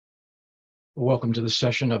Welcome to the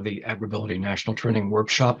session of the AgrAbility National Training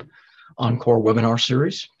Workshop Encore webinar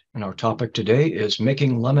series. And our topic today is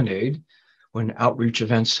making lemonade when outreach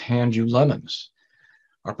events hand you lemons.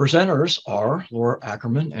 Our presenters are Laura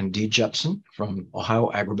Akgerman and Dee Jepsen from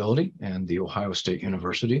Ohio AgrAbility and the Ohio State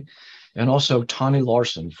University, and also Tawnie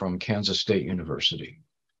Lawson from Kansas State University.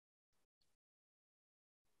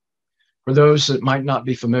 For those that might not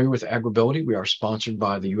be familiar with AgrAbility, we are sponsored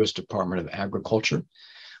by the U.S. Department of Agriculture.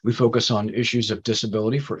 We focus on issues of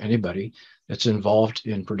disability for anybody that's involved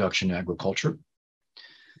in production agriculture.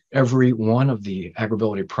 Every one of the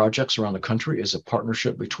AgrAbility projects around the country is a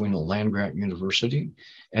partnership between a land-grant university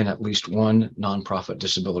and at least one nonprofit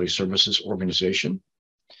disability services organization.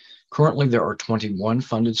 Currently, there are 21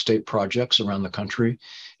 funded state projects around the country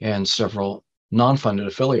and several non-funded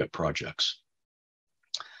affiliate projects.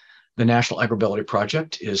 The National AgrAbility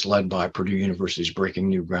Project is led by Purdue University's Breaking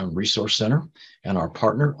New Ground Resource Center, and our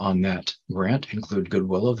partner on that grant include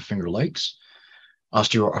Goodwill of the Finger Lakes,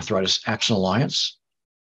 Osteoarthritis Action Alliance,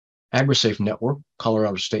 AgriSafe Network,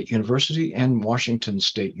 Colorado State University, and Washington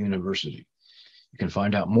State University. You can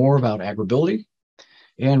find out more about AgrAbility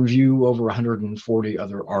and view over 140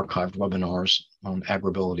 other archived webinars on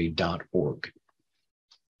agrability.org.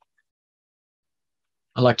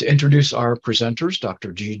 I'd like to introduce our presenters.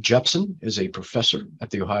 Dr. Dee Jepsen is a professor at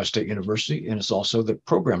The Ohio State University and is also the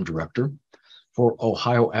program director for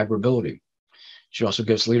Ohio AgrAbility. She also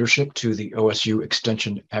gives leadership to the OSU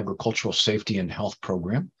Extension Agricultural Safety and Health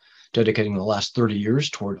Program, dedicating the last 30 years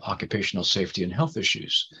toward occupational safety and health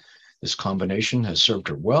issues. This combination has served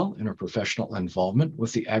her well in her professional involvement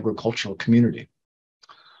with the agricultural community.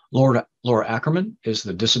 Laura Akgerman is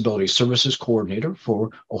the Disability Services Coordinator for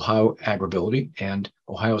Ohio AgrAbility and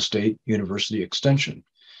Ohio State University Extension.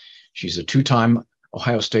 She's a two-time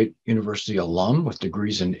Ohio State University alum with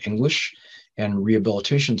degrees in English and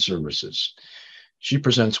Rehabilitation Services. She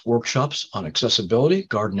presents workshops on accessibility,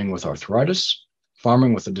 gardening with arthritis,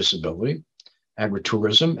 farming with a disability,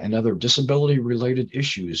 agritourism, and other disability-related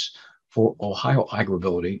issues for Ohio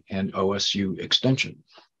AgrAbility and OSU Extension.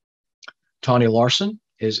 Tawnie Lawson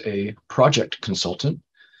is a project consultant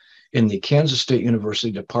in the Kansas State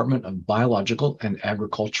University Department of Biological and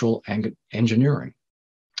Agricultural Engineering.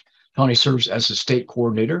 Tawnie serves as the state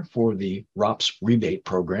coordinator for the ROPS rebate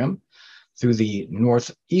program through the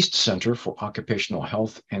Northeast Center for Occupational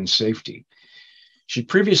Health and Safety. She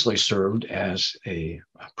previously served as a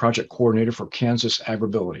project coordinator for Kansas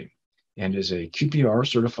AgrAbility and is a QPR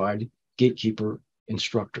certified gatekeeper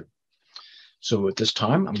instructor. So at this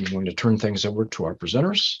time, I'm going to turn things over to our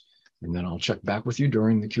presenters, and then I'll check back with you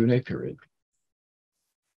during the Q&A period.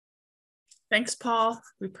 Thanks, Paul.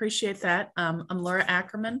 We appreciate that. I'm Laura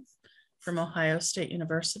Akgerman from Ohio State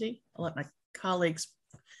University. I'll let my colleagues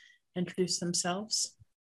introduce themselves.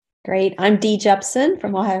 Great. I'm Dee Jepsen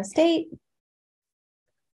from Ohio State.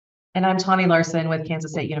 And I'm Tawnie Larson with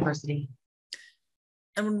Kansas State University.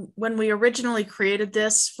 And when we originally created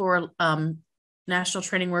this for National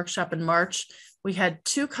Training Workshop in March, we had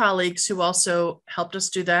two colleagues who also helped us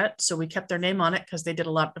do that. So we kept their name on it because they did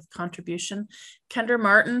a lot of contribution. Kendra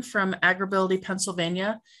Martin from AgrAbility,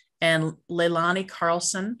 Pennsylvania, and Leilani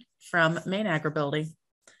Carlson from Maine AgrAbility.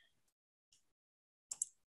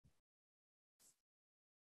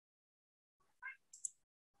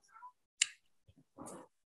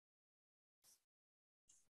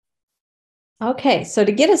 Okay, so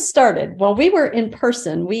to get us started, while we were in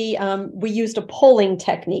person, we used a polling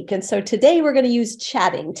technique, and so today we're going to use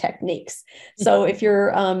chatting techniques. So if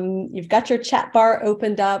you're you've got your chat bar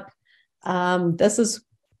opened up, this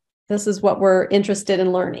is what we're interested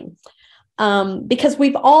in learning, because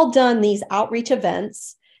we've all done these outreach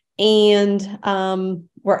events, and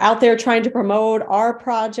we're out there trying to promote our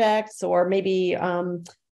projects or maybe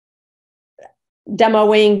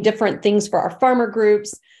demoing different things for our farmer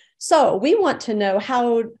groups. So we want to know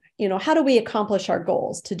how do we accomplish our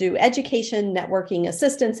goals to do education, networking,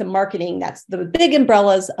 assistance, and marketing? That's the big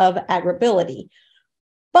umbrellas of AgrAbility.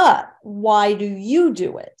 But why do you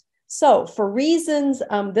do it? So for reasons,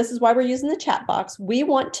 this is why we're using the chat box. We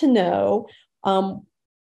want to know,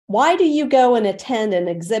 why do you go and attend an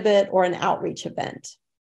exhibit or an outreach event?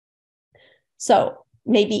 So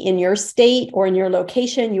maybe in your state or in your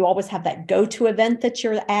location, you always have that go-to event that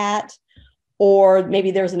you're at. Or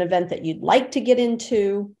maybe there's an event that you'd like to get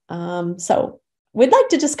into. So we'd like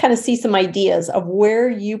to just kind of see some ideas of where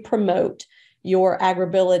you promote your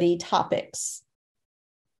AgrAbility topics.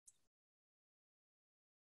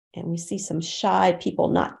 And we see some shy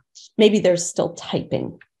people, maybe they're still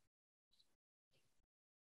typing.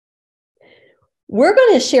 We're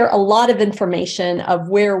going to share a lot of information of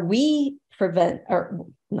where we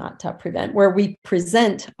where we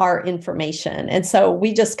present our information. And so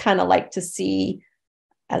we just kind of like to see,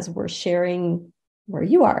 as we're sharing where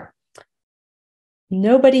you are,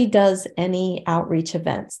 nobody does any outreach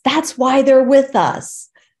events. That's why they're with us.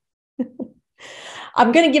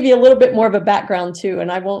 I'm going to give you a little bit more of a background too, and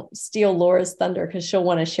I won't steal Laura's thunder because she'll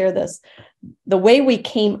want to share this. The way we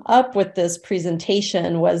came up with this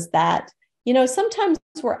presentation was that, sometimes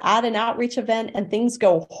we're at an outreach event and things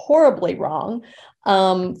go horribly wrong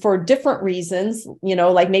for different reasons,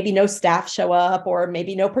 like maybe no staff show up, or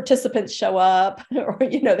maybe no participants show up, or,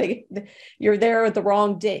 you're there at the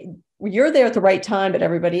wrong day. You're there at the right time, but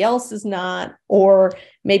everybody else is not. Or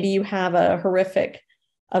maybe you have a horrific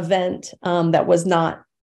event that was not,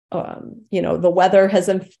 the weather has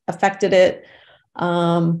affected it,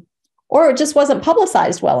 or it just wasn't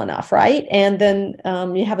publicized well enough, right? And then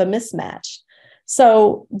you have a mismatch.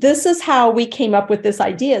 So this is how we came up with this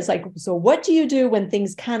idea. It's like, so what do you do when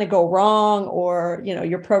things kind of go wrong, or,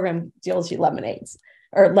 your program deals you lemonades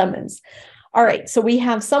or lemons? All right, so we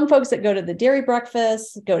have some folks that go to the dairy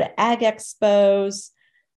breakfast, go to ag expos.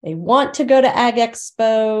 They want to go to ag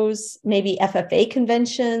expos, maybe FFA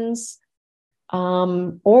conventions.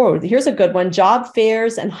 Or here's a good one, job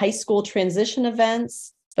fairs and high school transition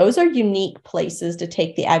events. Those are unique places to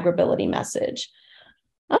take the AgrAbility message.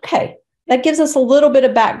 Okay, that gives us a little bit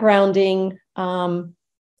of backgrounding.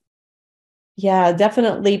 Yeah,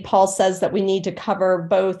 definitely. Paul says that we need to cover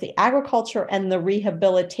both the agriculture and the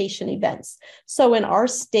rehabilitation events. So in our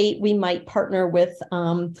state, we might partner with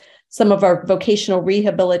some of our vocational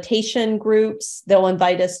rehabilitation groups. They'll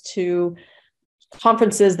invite us to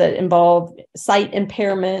conferences that involve sight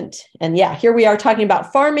impairment. And yeah, here we are talking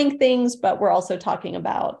about farming things, but we're also talking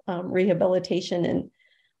about rehabilitation and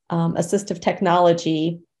assistive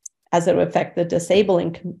technology as it would affect the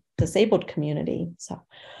disabled community. So,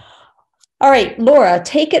 all right, Laura,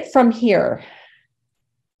 take it from here.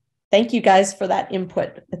 Thank you guys for that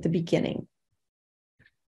input at the beginning.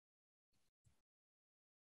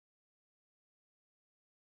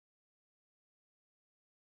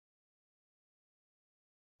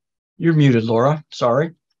 You're muted, Laura.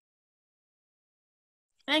 Sorry.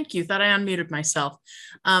 Thank you. Thought I unmuted myself.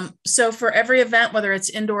 So for every event, whether it's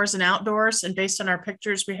indoors and outdoors, and based on our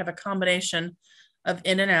pictures, we have a combination of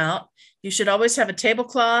in and out. You should always have a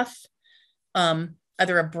tablecloth,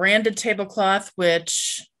 either a branded tablecloth,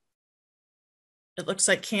 which it looks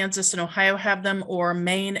like Kansas and Ohio have them, or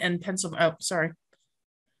Maine and Pennsylvania. Oh, sorry.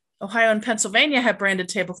 Ohio and Pennsylvania have branded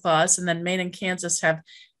tablecloths, and then Maine and Kansas have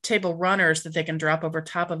table runners that they can drop over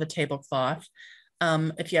top of a tablecloth.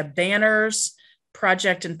 If you have banners,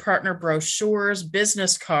 project and partner brochures,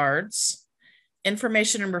 business cards,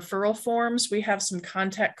 information and referral forms, we have some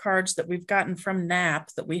contact cards that we've gotten from NAP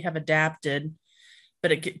that we have adapted,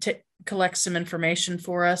 but it collects some information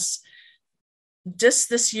for us. Just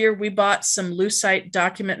this year, we bought some Lucite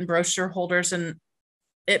document and brochure holders, and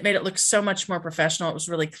it made it look so much more professional. It was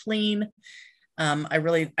really clean. I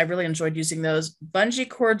really enjoyed using those. Bungee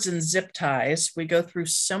cords and zip ties. We go through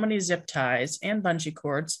so many zip ties and bungee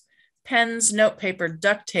cords, pens, note paper,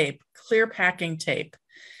 duct tape, clear packing tape,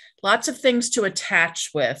 lots of things to attach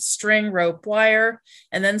with, string, rope, wire,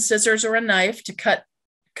 and then scissors or a knife to cut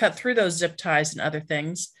through those zip ties and other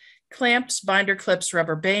things, clamps, binder clips,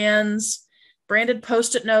 rubber bands, branded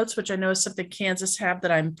Post-it notes, which I know is something Kansas have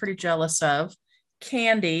that I'm pretty jealous of,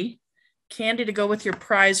 candy to go with your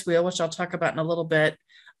prize wheel, which I'll talk about in a little bit,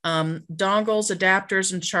 dongles,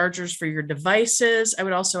 adapters, and chargers for your devices. I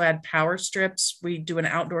would also add power strips. We do an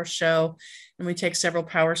outdoor show and we take several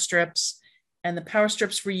power strips, and the power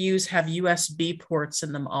strips we use have USB ports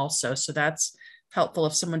in them also. So that's helpful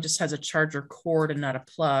if someone just has a charger cord and not a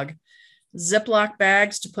plug. Ziploc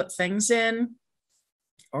bags to put things in,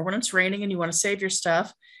 or when it's raining and you want to save your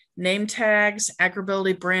stuff, name tags,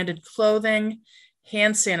 AgrAbility branded clothing,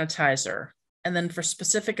 hand sanitizer, and then for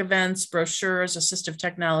specific events, brochures, assistive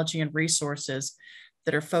technology, and resources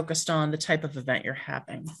that are focused on the type of event you're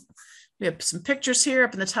having. We have some pictures here.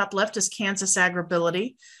 Up in the top left is Kansas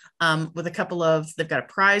AgrAbility with a couple of, they've got a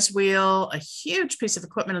prize wheel, a huge piece of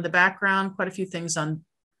equipment in the background, quite a few things on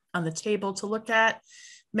the table to look at.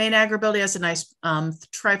 Maine AgrAbility has a nice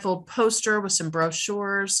trifold poster with some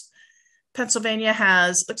brochures. Pennsylvania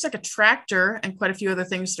has, looks like a tractor and quite a few other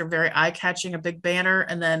things that are very eye-catching, a big banner.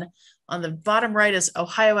 And then on the bottom right is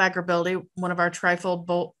Ohio AgrAbility, one of our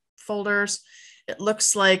trifold folders. It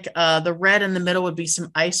looks like the red in the middle would be some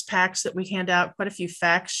ice packs that we hand out, quite a few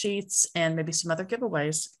fact sheets, and maybe some other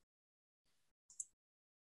giveaways.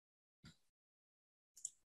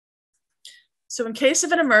 So in case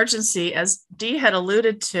of an emergency, as Dee had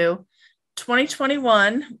alluded to,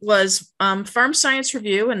 2021 was Farm Science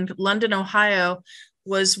Review in London, Ohio,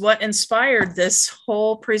 was what inspired this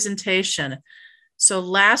whole presentation. So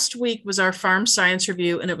last week was our Farm Science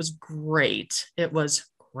Review, and it was great. It was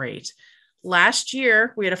great. Last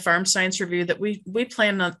year, we had a Farm Science Review that we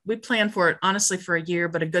planned for it, honestly, for a year,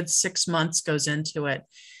 but a good 6 months goes into it.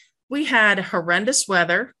 We had horrendous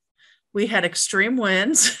weather. We had extreme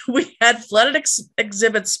winds. We had flooded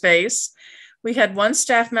exhibit space. We had one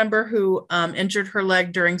staff member who injured her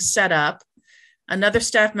leg during setup, another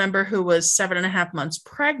staff member who was 7.5 months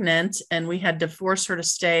pregnant, and we had to force her to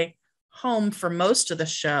stay home for most of the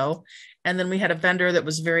show. And then we had a vendor that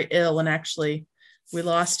was very ill, and actually we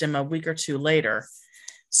lost him a week or two later.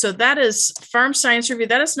 So that is Farm Science Review.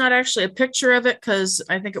 That is not actually a picture of it because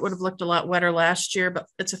I think it would have looked a lot wetter last year, but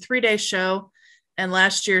it's a 3-day show. And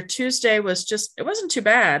last year, Tuesday was just, it wasn't too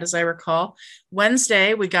bad, as I recall.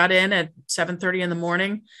 Wednesday, we got in at 7:30 in the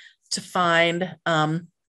morning to find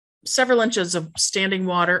several inches of standing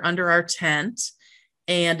water under our tent.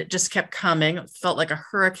 And it just kept coming. It felt like a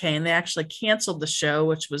hurricane. They actually canceled the show,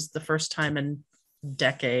 which was the first time in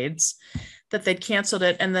decades that they'd canceled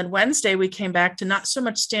it. And then Wednesday, we came back to not so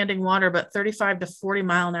much standing water, but 35 to 40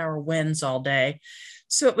 mile an hour winds all day.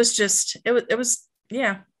 So it was just, it was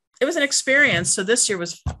an experience. So this year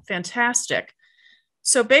was fantastic.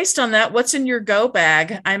 So based on that, what's in your go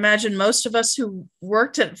bag? I imagine most of us who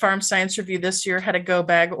worked at Farm Science Review this year had a go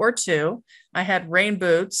bag or two. I had rain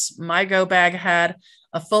boots. My go bag had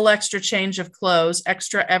a full extra change of clothes,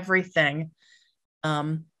 extra everything.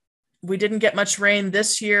 We didn't get much rain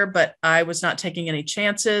this year, but I was not taking any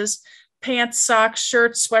chances. Pants, socks,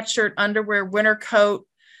 shirts, sweatshirt, underwear, winter coat,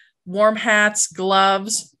 warm hats,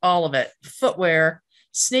 gloves, all of it. Footwear,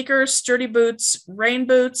 sneakers, sturdy boots, rain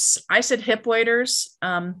boots. I said hip waders.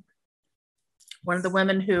 One of the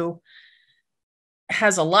women who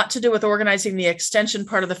has a lot to do with organizing the extension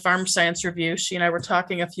part of the Farm Science Review. She and I were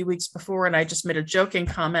talking a few weeks before, and I just made a joking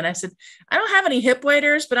comment. I said, I don't have any hip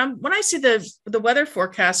waders, but when I see the weather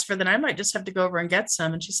forecast for then, I might just have to go over and get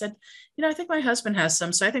some. And she said, I think my husband has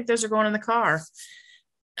some, so I think those are going in the car.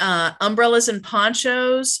 Umbrellas and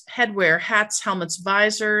ponchos, headwear, hats, helmets,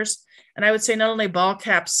 visors. And I would say not only ball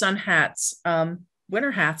caps, sun hats,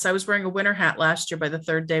 winter hats. I was wearing a winter hat last year by the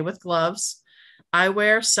 3rd day with gloves.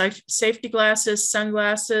 Eyewear, safety glasses,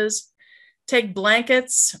 sunglasses. Take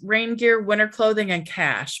blankets, rain gear, winter clothing, and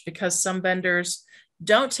cash, because some vendors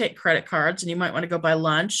don't take credit cards and you might want to go buy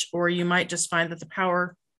lunch, or you might just find that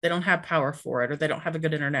they don't have power for it, or they don't have a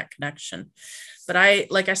good internet connection.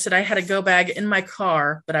 But like I said, I had a go bag in my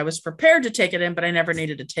car, but I was prepared to take it in, but I never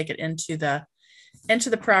needed to take it into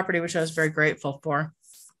the property, which I was very grateful for.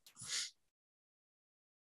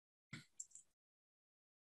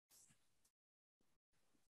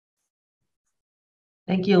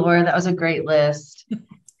 Thank you, Laura. That was a great list.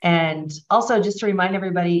 And also, just to remind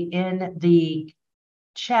everybody, in the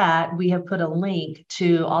chat, we have put a link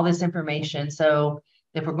to all this information. So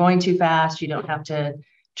if we're going too fast, you don't have to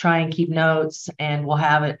try and keep notes, and we'll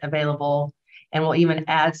have it available. And we'll even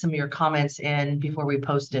add some of your comments in before we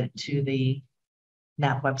post it to the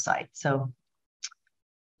NAP website. So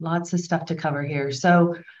lots of stuff to cover here.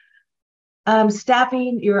 So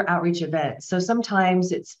staffing your outreach events. So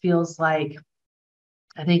sometimes it feels like,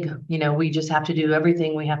 I think, we just have to do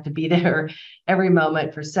everything. We have to be there every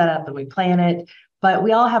moment for setup, and we plan it, but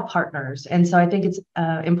we all have partners. And so I think it's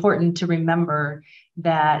important to remember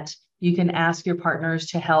that you can ask your partners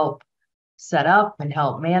to help set up and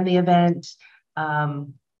help man the event.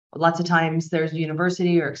 Lots of times there's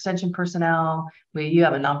university or extension personnel where you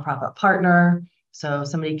have a nonprofit partner. So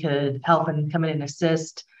somebody could help and come in and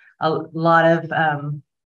assist. A lot of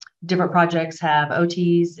different projects have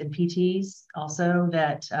OTs and PTs also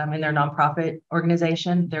that in their nonprofit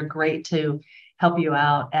organization. They're great to help you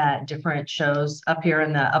out at different shows. Up here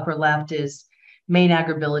in the upper left is Maine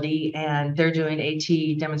AgrAbility, and they're doing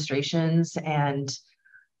AT demonstrations. And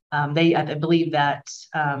I believe that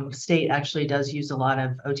state actually does use a lot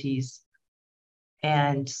of OTs.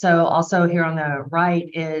 And so also here on the right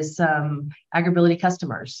is AgrAbility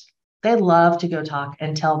customers. They love to go talk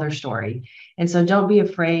and tell their story. And so don't be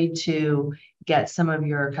afraid to get some of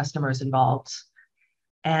your customers involved.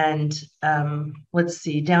 And let's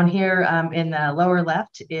see, down here in the lower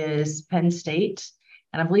left is Penn State.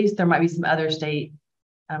 And I believe there might be some other state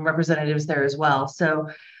representatives there as well. So,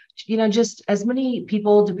 just as many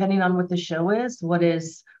people, depending on what the show is, what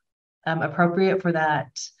is appropriate for that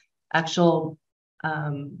actual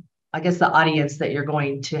I guess the audience that you're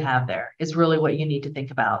going to have there is really what you need to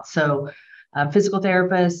think about. So physical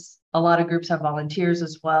therapists, a lot of groups have volunteers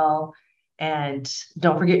as well. And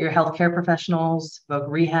don't forget your healthcare professionals, voc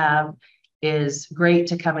rehab, is great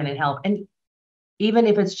to come in and help. And even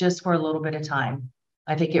if it's just for a little bit of time,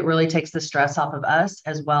 I think it really takes the stress off of us,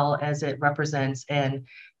 as well as it represents and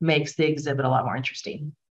makes the exhibit a lot more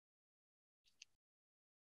interesting.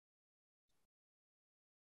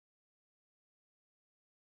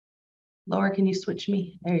 Laura, can you switch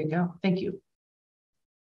me? There you go. Thank you.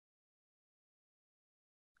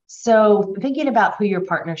 So thinking about who your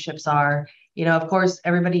partnerships are, of course,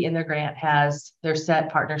 everybody in their grant has their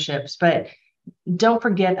set partnerships, but don't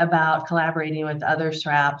forget about collaborating with other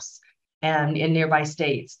SRAPs and in nearby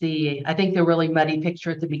states. I think the really muddy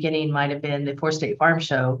picture at the beginning might have been the 4-State Farm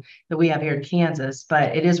Show that we have here in Kansas,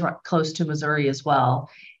 but it is close to Missouri as well.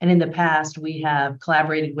 And in the past, we have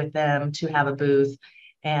collaborated with them to have a booth.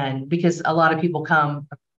 And because a lot of people come,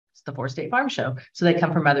 it's the 4-State Farm Show, so they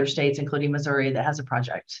come from other states, including Missouri, that has a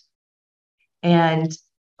project. And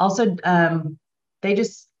also, I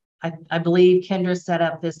believe Kendra set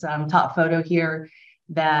up this top photo here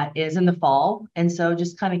that is in the fall. And so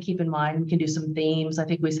just kind of keep in mind, we can do some themes. I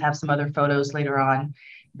think we have some other photos later on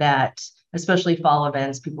that, especially fall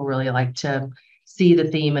events, people really like to see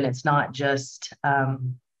the theme, and it's not just,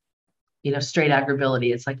 straight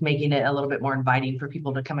AgrAbility. It's like making it a little bit more inviting for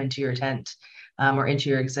people to come into your tent or into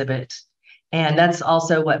your exhibit. And that's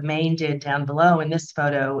also what Maine did down below in this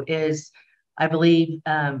photo is, I believe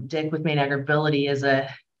Dick with Maine AgrAbility is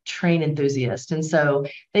a train enthusiast. And so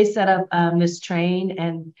they set up this train,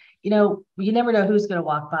 and, you never know who's going to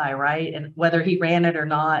walk by, right? And whether he ran it or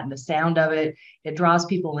not, and the sound of it, it draws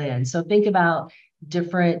people in. So think about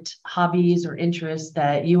different hobbies or interests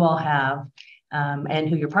that you all have and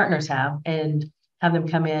who your partners have, and have them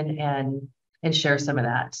come in and share some of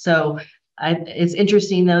that. So it's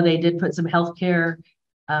interesting, though, they did put some healthcare,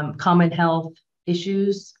 common health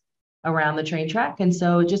issues around the train track. And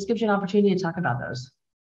so it just gives you an opportunity to talk about those.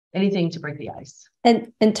 Anything to break the ice.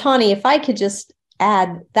 And Tawnie, if I could just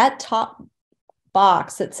add that top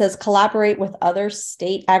box that says collaborate with other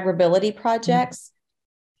state AgrAbility projects.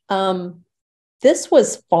 Mm-hmm. This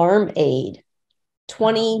was Farm Aid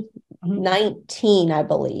 2019, I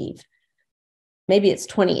believe. Maybe it's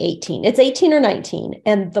 2018. It's 18 or 19.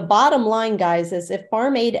 And the bottom line, guys, is if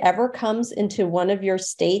Farm Aid ever comes into one of your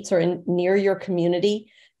states or near your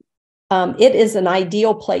community, it is an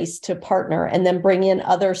ideal place to partner and then bring in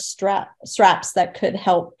other SRAPs that could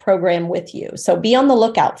help program with you. So be on the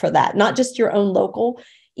lookout for that, not just your own local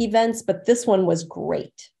events, but this one was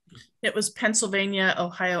great. It was Pennsylvania,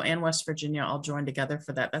 Ohio, and West Virginia all joined together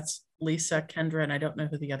for that. That's Lisa, Kendra, and I don't know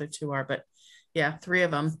who the other two are, but yeah, 3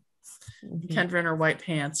 of them. Mm-hmm. Kendra in her white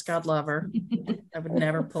pants. God love her. I would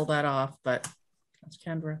never pull that off, but that's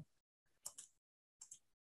Kendra.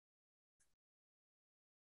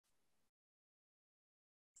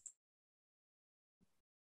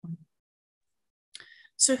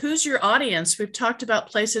 So who's your audience? We've talked about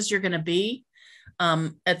places you're going to be.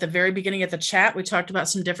 At the very beginning of the chat, we talked about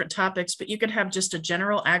some different topics, but you could have just a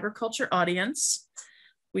general agriculture audience.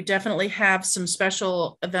 We definitely have some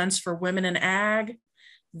special events for women in ag,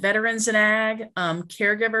 veterans in ag,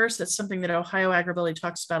 caregivers. That's something that Ohio AgrAbility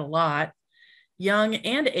talks about a lot. Young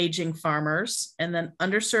and aging farmers, and then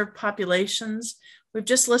underserved populations. We've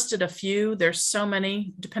just listed a few. There's so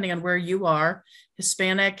many, depending on where you are: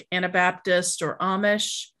 Hispanic, Anabaptist, or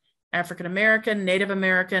Amish, African American, Native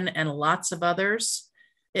American, and lots of others.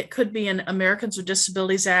 It could be an Americans with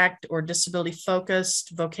Disabilities Act or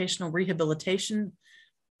disability-focused vocational rehabilitation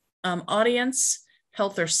audience,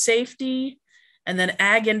 health or safety, and then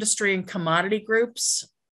ag industry and commodity groups.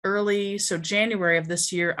 So January of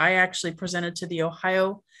this year, I actually presented to the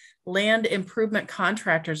Ohio Land Improvement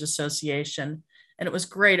Contractors Association, and it was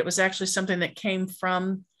great. It was actually something that came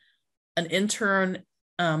from an intern,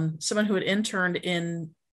 someone who had interned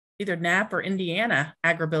in either Knapp or Indiana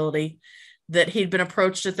AgrAbility, that he'd been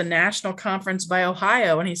approached at the national conference by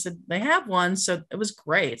Ohio, and he said they have one. So it was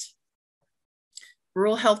great.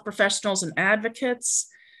 Rural health professionals and advocates.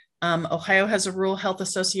 Ohio has a rural health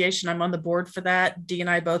association. I'm on the board for that. Dee and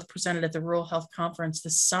I both presented at the Rural Health Conference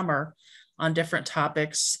this summer on different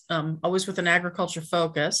topics, always with an agriculture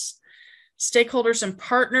focus. Stakeholders and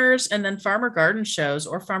partners, and then farmer garden shows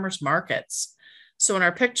or farmers markets. So in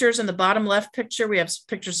our pictures, in the bottom left picture, we have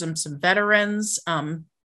pictures of some veterans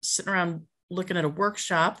sitting around looking at a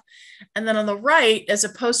workshop. And then on the right is a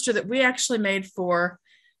poster that we actually made for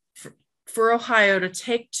Ohio to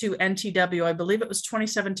take to NTW. I believe it was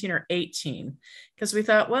 2017 or 18, because we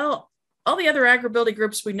thought, well, all the other AgrAbility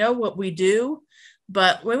groups, we know what we do,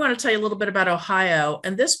 but we want to tell you a little bit about Ohio.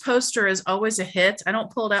 And this poster is always a hit. I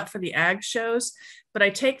don't pull it out for the ag shows, but I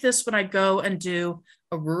take this when I go and do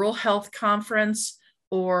a rural health conference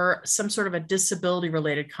or some sort of a disability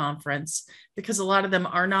related conference, because a lot of them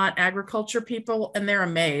are not agriculture people and they're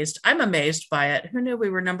amazed. I'm amazed by it. Who knew we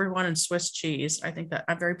were #1 in Swiss cheese? I think that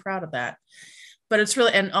I'm very proud of that. But it's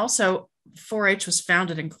really, and also 4-H was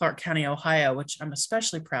founded in Clark County, Ohio, which I'm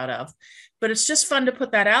especially proud of. But it's just fun to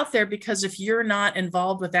put that out there, because if you're not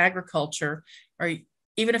involved with agriculture, or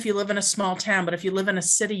even if you live in a small town, but if you live in a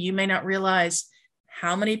city, you may not realize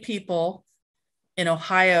how many people in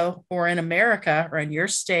Ohio or in America or in your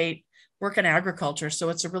state work in agriculture. So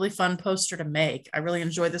it's a really fun poster to make. I really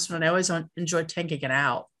enjoy this one. I always enjoy tanking it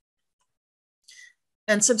out.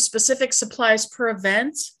 And some specific supplies per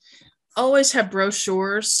event. Always have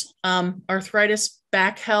brochures, arthritis,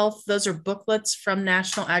 back health. Those are booklets from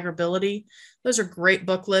National AgrAbility. Those are great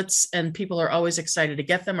booklets and people are always excited to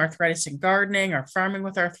get them. Arthritis and gardening, or farming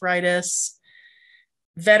with arthritis.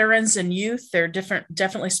 Veterans and youth, there are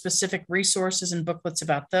definitely specific resources and booklets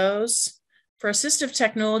about those. For assistive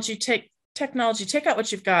technology, take out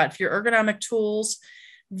what you've got. For your ergonomic tools,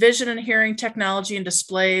 vision and hearing technology and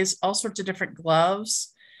displays, all sorts of different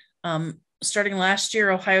gloves. Starting last year,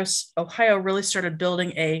 Ohio really started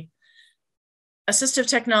building a assistive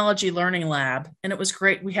technology learning lab, and it was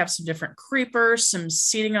great. We have some different creepers, some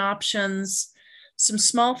seating options, some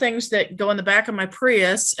small things that go in the back of my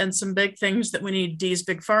Prius, and some big things that we need Dee's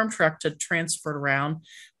big farm truck to transfer around.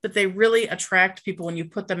 But they really attract people when you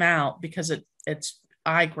put them out, because it's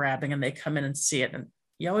eye grabbing and they come in and see it. And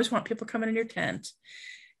you always want people coming in your tent.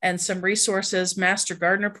 And some resources, master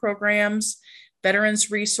gardener programs, veterans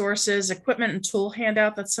resources, equipment and tool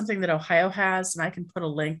handout. That's something that Ohio has, and I can put a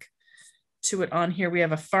link to it on here. We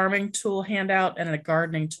have a farming tool handout and a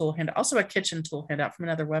gardening tool handout, also a kitchen tool handout from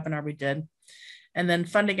another webinar we did. And then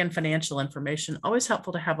funding and financial information, always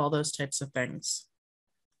helpful to have all those types of things.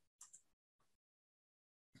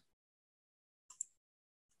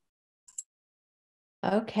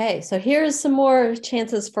 Okay, so here's some more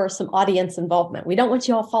chances for some audience involvement. We don't want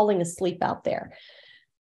you all falling asleep out there.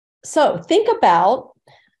 So think about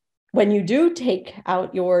when you do take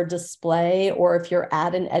out your display, or if you're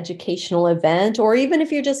at an educational event, or even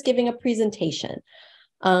if you're just giving a presentation,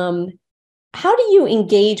 how do you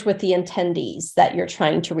engage with the attendees that you're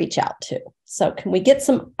trying to reach out to? So can we get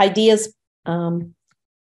some ideas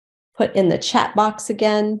put in the chat box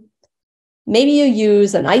again? Maybe you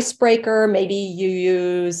use an icebreaker. Maybe you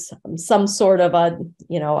use some sort of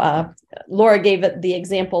Laura gave it the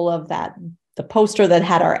example of the poster that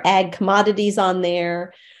had our ag commodities on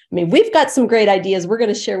there. I mean, we've got some great ideas we're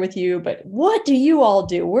going to share with you, but what do you all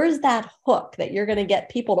do? Where's that hook that you're going to get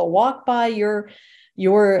people to walk by your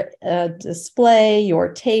display,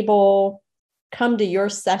 your table, come to your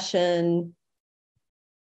session?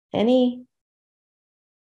 Anything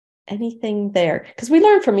there? Because we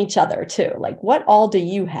learn from each other too. Like, what all do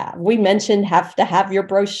you have? We mentioned have to have your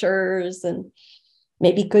brochures and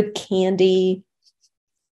maybe good candy.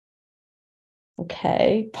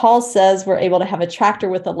 Okay. Paul says we're able to have a tractor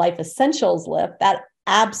with a life essentials lift. That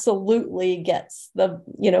absolutely gets the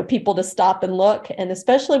people to stop and look, and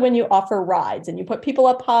especially when you offer rides and you put people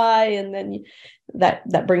up high, and then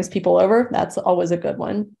that brings people over. That's always a good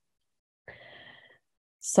one.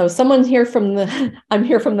 So someone's here I'm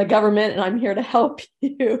here from the government and I'm here to help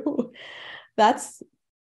you. That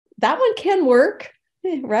one can work,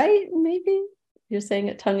 right? Maybe you're saying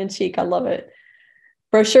it tongue in cheek. I love it.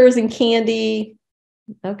 Brochures and candy.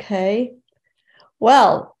 Okay.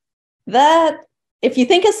 Well, if you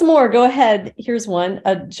think of some more, go ahead. Here's one,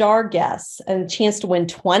 a jar guess, and a chance to win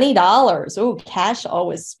 $20. Oh, cash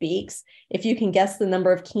always speaks. If you can guess the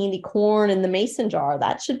number of candy corn in the mason jar,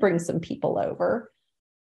 that should bring some people over.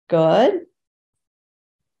 Good.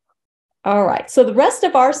 All right. So the rest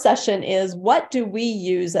of our session is, what do we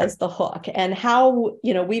use as the hook, and how,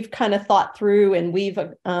 we've kind of thought through, and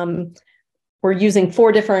we're using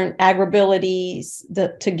 4 different AgrAbilities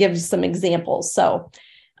to give some examples. So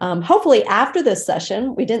hopefully after this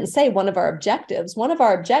session, we didn't say one of our objectives. One of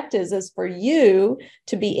our objectives is for you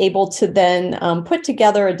to be able to then put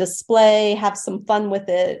together a display, have some fun with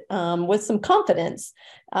it, with some confidence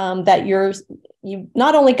that you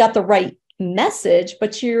not only got the right message,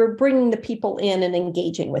 but you're bringing the people in and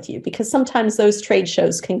engaging with you, because sometimes those trade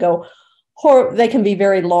shows can they can be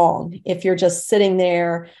very long if you're just sitting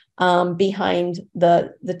there behind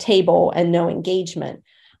the table and no engagement.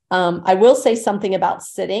 I will say something about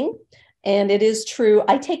sitting, and it is true.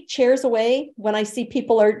 I take chairs away when I see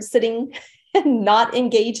people are sitting and not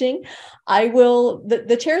engaging,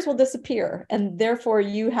 the chairs will disappear. And therefore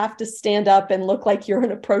you have to stand up and look like you're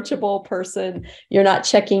an approachable person. You're not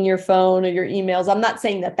checking your phone or your emails. I'm not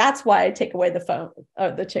saying that that's why I take away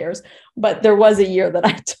the chairs, but there was a year that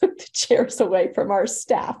I took the chairs away from our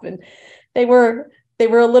staff, and they were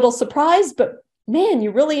a little surprised, but man,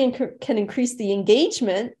 you really can increase the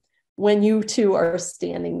engagement when you two are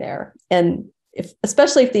standing there. And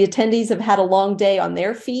especially if the attendees have had a long day on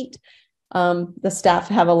their feet, the staff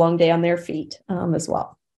have a long day on their feet as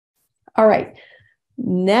well. All right,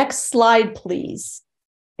 next slide, please.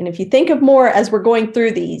 And if you think of more as we're going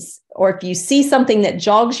through these, or if you see something that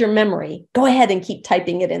jogs your memory, go ahead and keep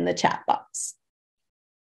typing it in the chat box.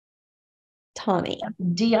 Tawnie.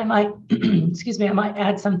 Dee, I might, excuse me, I might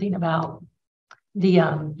add something about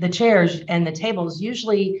the chairs and the tables.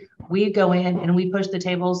 Usually we go in and we push the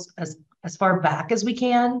tables as far back as we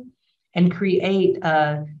can and create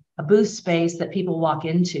a booth space that people walk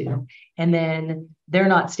into. And then they're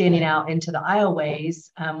not standing out into the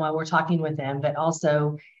aisleways while we're talking with them, but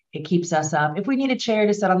also it keeps us up. If we need a chair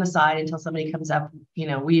to sit on the side until somebody comes up,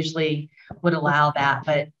 we usually would allow that,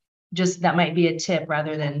 but just that might be a tip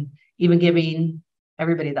rather than even giving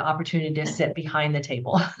everybody the opportunity to sit behind the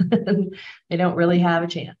table. They don't really have a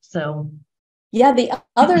chance. So yeah, the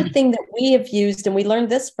other thing that we have used, and we learned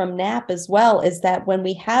this from NAP as well, is that when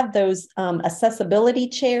we have those accessibility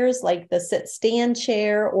chairs, like the sit stand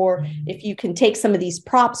chair, or if you can take some of these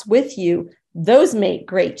props with you, those make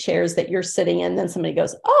great chairs that you're sitting in. Then somebody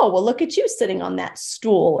goes, oh, well, look at you sitting on that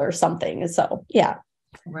stool or something. And so, yeah.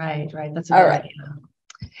 Right. That's a good idea.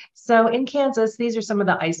 So in Kansas, these are some of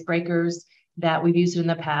the icebreakers that we've used in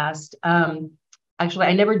the past. Actually,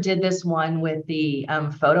 I never did this one with the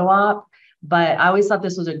photo op, but I always thought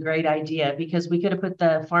this was a great idea because we could have put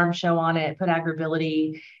the farm show on it, put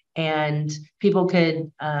AgrAbility, and people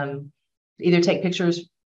could either take pictures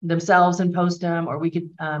themselves and post them, or we could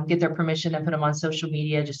get their permission and put them on social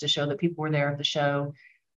media just to show that people were there at the show.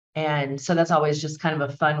 And so that's always just kind of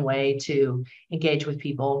a fun way to engage with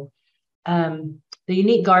people. The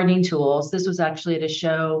unique gardening tools, this was actually at a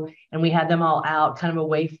show, and we had them all out kind of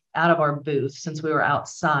away out of our booth since we were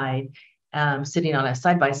outside sitting on a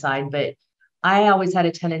side-by-side. But I always had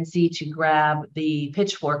a tendency to grab the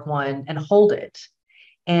pitchfork one and hold it.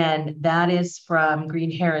 And that is from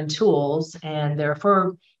Green Heron Tools, and they're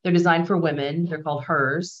designed for women. They're called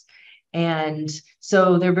hers. And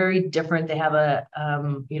so they're very different. They have a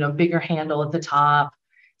bigger handle at the top.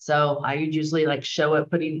 So I usually like show it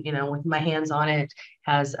putting, with my hands on it.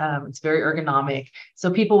 It's very ergonomic. So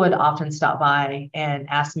people would often stop by and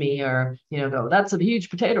ask me, or, go, that's a huge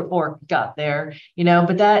potato fork you got there,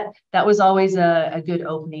 but that was always a good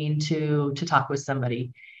opening to talk with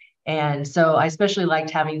somebody. And so I especially liked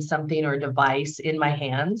having something or a device in my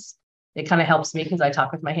hands. It kind of helps me because I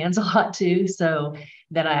talk with my hands a lot too. So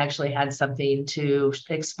then I actually had something to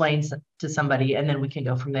explain to somebody, and then we can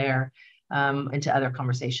go from there into other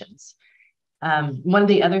conversations. One of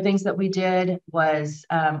the other things that we did was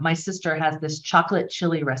my sister has this chocolate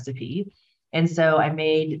chili recipe. And so I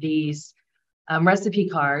made these recipe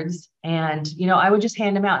cards, and, I would just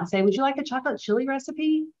hand them out and say, would you like a chocolate chili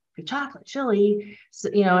recipe? Chocolate chili, so,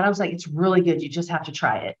 and I was like, it's really good. You just have to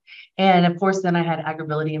try it. And of course, then I had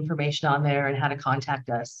AgrAbility information on there and how to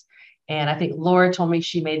contact us. And I think Laura told me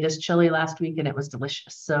she made this chili last week and it was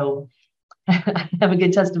delicious. So I have a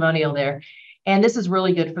good testimonial there. And this is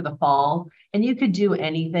really good for the fall. And you could do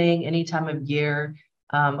anything, any time of year.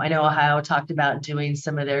 I know Ohio talked about doing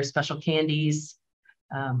some of their special candies.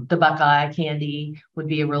 The Buckeye candy would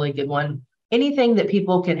be a really good one. Anything that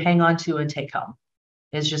people can hang on to and take home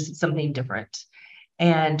is just something different.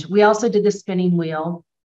 And we also did the spinning wheel.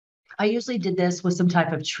 I usually did this with some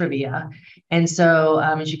type of trivia. And so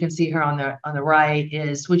as you can see here on the right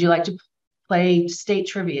is, would you like to play state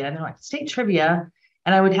trivia? And they're like, state trivia.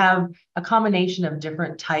 And I would have a combination of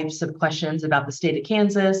different types of questions about the state of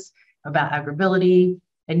Kansas, about AgrAbility.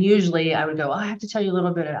 And usually I would go, I have to tell you a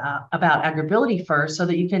little bit about AgrAbility first so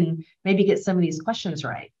that you can maybe get some of these questions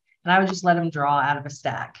right. And I would just let them draw out of a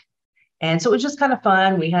stack. And so it was just kind of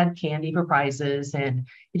fun. We had candy for prizes, and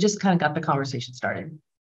it just kind of got the conversation started.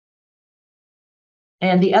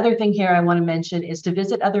 And the other thing here I want to mention is to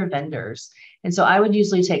visit other vendors. And so I would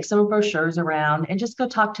usually take some brochures around and just go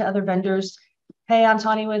talk to other vendors. Hey, I'm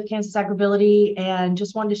Tawnie with Kansas AgrAbility, and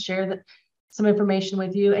just wanted to share some information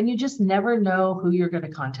with you. And you just never know who you're going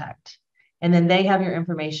to contact. And then they have your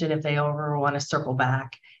information if they ever want to circle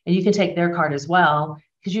back. And you can take their card as well,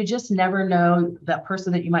 because you just never know that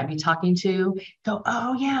person that you might be talking to. Go,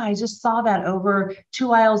 oh yeah, I just saw that over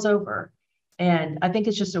 2 aisles over. And I think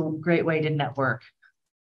it's just a great way to network.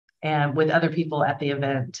 and with other people at the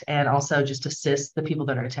event, and also just assist the people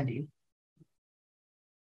that are attending.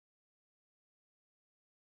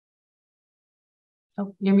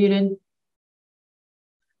 Oh, you're muted.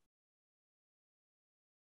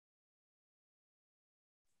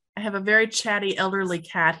 I have a very chatty elderly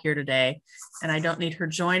cat here today, and I don't need her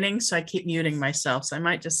joining, so I keep muting myself. So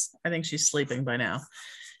I think she's sleeping by now.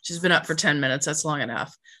 She's been up for 10 minutes. That's long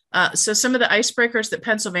enough. So some of the icebreakers that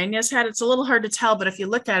Pennsylvania's had, it's a little hard to tell, but if you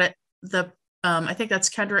look at it, I think that's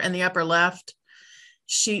Kendra in the upper left.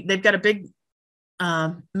 They've got a big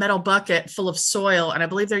metal bucket full of soil, and I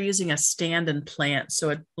believe they're using a stand and plant.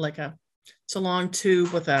 So it's a long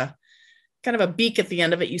tube with a kind of a beak at the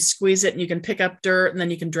end of it. You squeeze it and you can pick up dirt, and then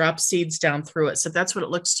you can drop seeds down through it. So that's what it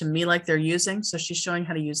looks to me like they're using. So she's showing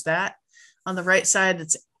how to use that. On the right side,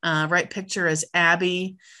 it's right picture is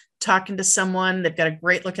Abby talking to someone. They've got a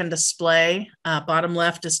great looking display. Bottom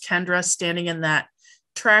left is Kendra standing in that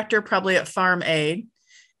tractor, probably at Farm Aid.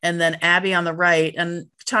 And then Abby on the right. And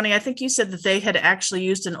Tawnie, I think you said that they had actually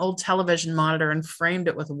used an old television monitor and framed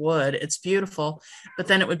it with wood. It's beautiful, but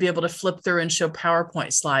then it would be able to flip through and show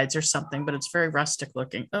PowerPoint slides or something, but it's very rustic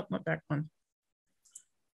looking. Oh, went back one.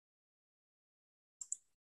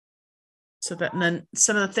 So that, and then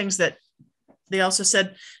some of the things that they also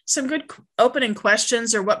said, some good opening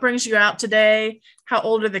questions, or what brings you out today? How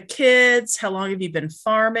old are the kids? How long have you been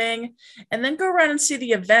farming? And then go around and see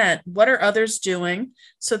the event. What are others doing?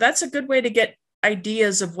 So that's a good way to get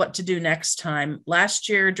ideas of what to do next time. Last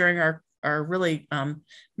year, during our really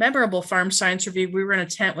memorable farm science review, we were in a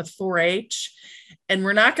tent with 4-H, and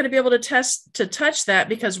we're not going to be able to touch that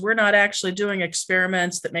because we're not actually doing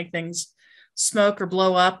experiments that make things smoke or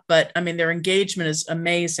blow up. But I mean, their engagement is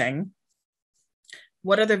amazing.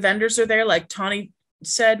 What other vendors are there? Like Tawnie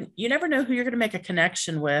said, you never know who you're going to make a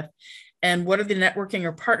connection with, and what are the networking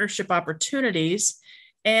or partnership opportunities.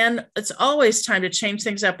 And it's always time to change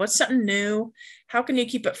things up. What's something new? How can you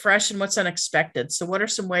keep it fresh, and what's unexpected? So what are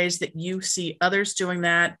some ways that you see others doing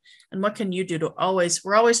that? And what can you do to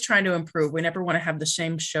we're always trying to improve. We never want to have the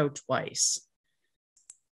same show twice.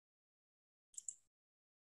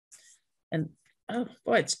 And oh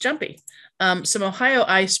boy, it's jumpy. Some Ohio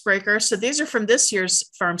icebreakers. So these are from this year's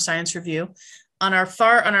Farm Science Review. On our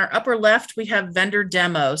upper left, we have vendor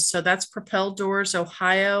demos. So that's Propel Doors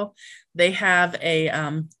Ohio. They have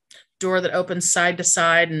a door that opens side to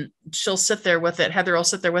side, and she'll sit there with it. Heather will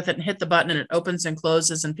sit there with it and hit the button, and it opens and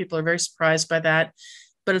closes, and people are very surprised by that.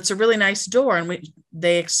 But it's a really nice door, and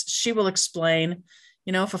she will explain,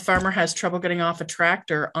 you know, if a farmer has trouble getting off a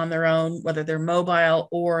tractor on their own, whether they're mobile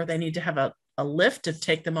or they need to have a lift to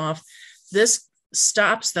take them off, this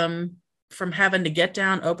stops them from having to get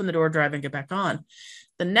down, open the door, drive, and get back on.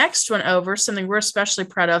 The next one over, something we're especially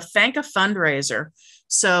proud of, thank a fundraiser.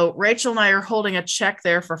 So Rachel and I are holding a check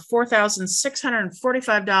there for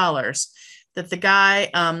 $4,645 that the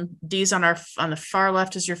guy, Dee's on the far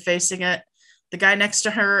left as you're facing it. The guy next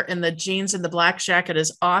to her in the jeans and the black jacket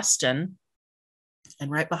is Austin. And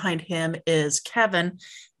right behind him is Kevin.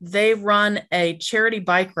 They run a charity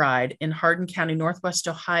bike ride in Hardin County, Northwest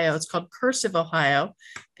Ohio. It's called Cursive Ohio.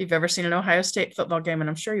 If you've ever seen an Ohio State football game, and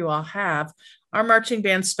I'm sure you all have, our marching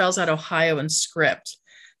band spells out Ohio in script.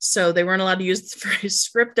 So they weren't allowed to use the phrase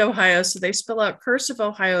script Ohio, so they spell out Cursive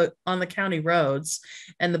Ohio on the county roads,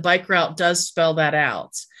 and the bike route does spell that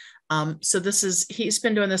out. So he's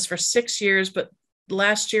been doing this for 6 years, but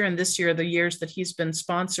last year and this year, the years that he's been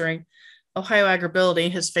sponsoring Ohio AgrAbility,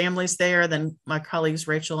 his family's there, then my colleagues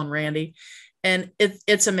Rachel and Randy, and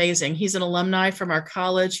it's amazing. He's an alumni from our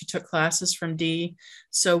college. He took classes from Dee.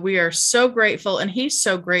 So we are so grateful, and he's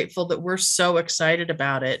so grateful that we're so excited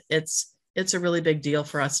about it. It's a really big deal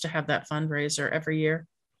for us to have that fundraiser every year.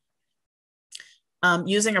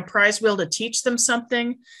 Using a prize wheel to teach them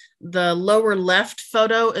something. The lower left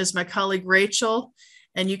photo is my colleague Rachel,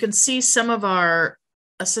 and you can see some of our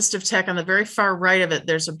assistive tech. On the very far right of it,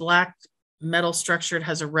 there's a black metal structure. It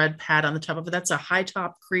has a red pad on the top of it. That's a high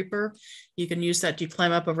top creeper. You can use that to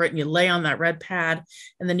climb up over it, and you lay on that red pad,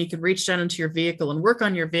 and then you can reach down into your vehicle and work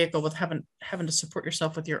on your vehicle with having to support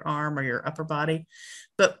yourself with your arm or your upper body.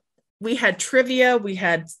 But we had trivia, we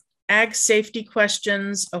had ag safety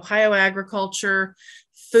questions, Ohio agriculture,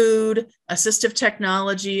 food, assistive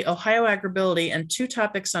technology, Ohio AgrAbility, and 2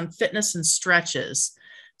 topics on fitness and stretches.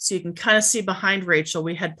 So you can kind of see behind Rachel,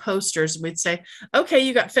 we had posters, and we'd say, okay,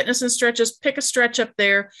 you got fitness and stretches, pick a stretch up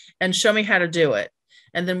there and show me how to do it.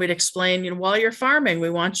 And then we'd explain, you know, while you're farming, we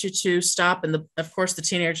want you to stop. And of course, the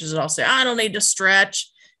teenagers would all say, I don't need to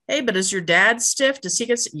stretch. Hey, but is your dad stiff? Does he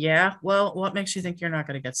get, yeah, well, what makes you think you're not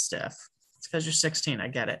going to get stiff? It's because you're 16. I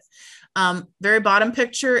get it. Very bottom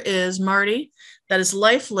picture is Marty. That is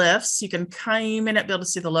Life Lifts. You may not be able to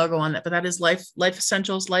see the logo on that, but that is Life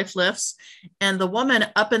Essentials, Life Lifts. And the woman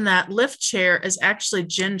up in that lift chair is actually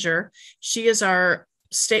Ginger. She is our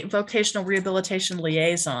state vocational rehabilitation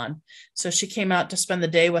liaison. So she came out to spend the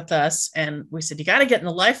day with us, and we said, you got to get in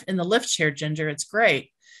the lift chair, Ginger. It's great.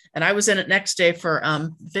 And I was in it next day for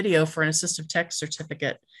video for an assistive tech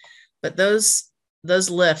certificate. But those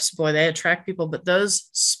lifts, boy, they attract people. But those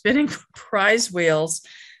spinning prize wheels,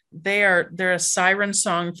 they're a siren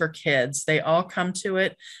song for kids. They all come to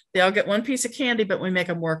it. They all get one piece of candy, but we make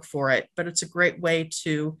them work for it. But it's a great way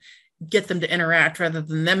to get them to interact rather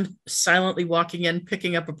than them silently walking in,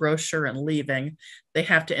 picking up a brochure and leaving. They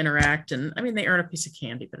have to interact. And I mean, they earn a piece of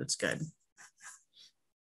candy, but it's good.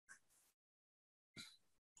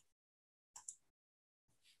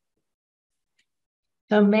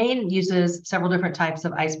 So Maine uses several different types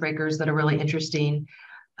of icebreakers that are really interesting.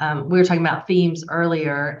 We were talking about themes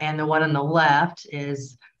earlier, and the one on the left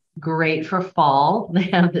is great for fall. They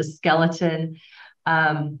have this skeleton.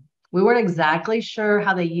 We weren't exactly sure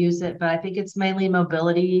how they use it, but I think it's mainly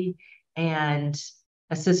mobility and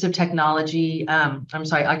assistive technology.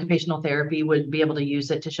 Occupational therapy would be able to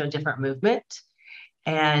use it to show different movement.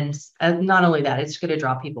 And not only that, it's going to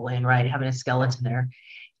draw people in, right? Having a skeleton there.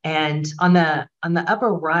 And on the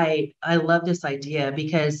upper right, I love this idea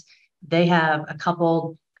because they have a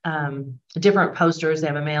couple different posters. They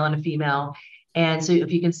have a male and a female. And so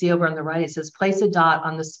if you can see over on the right, it says, place a dot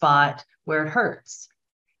on the spot where it hurts.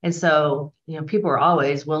 And so, people are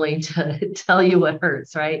always willing to tell you what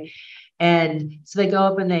hurts, right? And so they go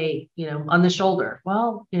up and they, on the shoulder,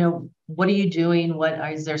 well, what are you doing?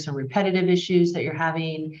 Is there some repetitive issues that you're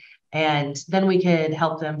having? And then we could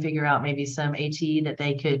help them figure out maybe some AT that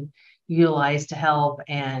they could utilize to help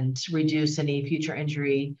and reduce any future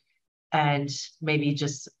injury, and maybe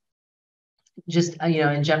just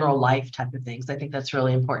in general life type of things. I think that's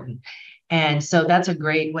really important. And so that's a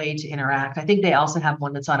great way to interact. I think they also have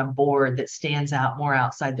one that's on a board that stands out more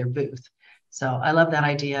outside their booth. So I love that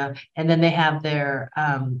idea. And then they have their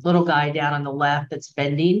little guy down on the left that's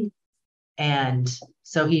bending. And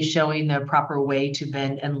so he's showing the proper way to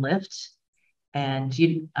bend and lift. And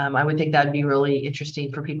I would think that would be really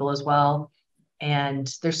interesting for people as well. And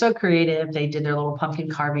they're so creative. They did their little pumpkin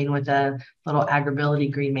carving with a little AgrAbility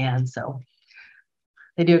green man. So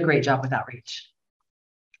they do a great job with outreach.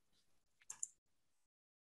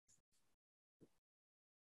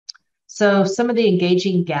 So some of the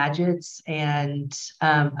engaging gadgets and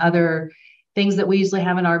other things that we usually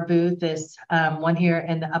have in our booth is one here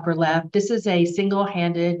in the upper left. This is a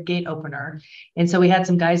single-handed gate opener. And so we had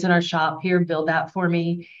some guys in our shop here build that for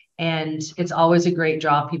me. And it's always a great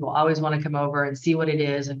job. People always want to come over and see what it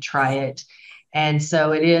is and try it. And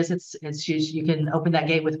so it's you can open that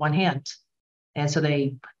gate with one hand. And so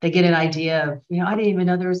they get an idea of, I didn't even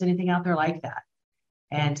know there was anything out there like that.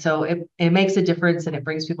 And so it makes a difference, and it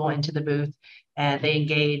brings people into the booth and they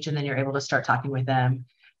engage, and then you're able to start talking with them.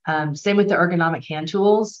 Same with the ergonomic hand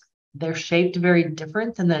tools. They're shaped very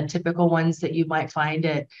different than the typical ones that you might find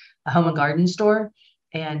at a home and garden store.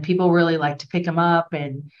 And people really like to pick them up,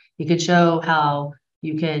 and you can show how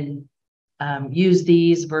you can use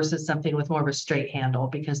these versus something with more of a straight handle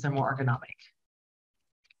because they're more ergonomic.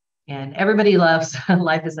 And everybody loves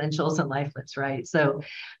Life Essentials and Life Lifts, right? So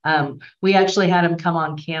we actually had them come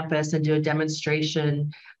on campus and do a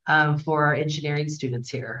demonstration for our engineering students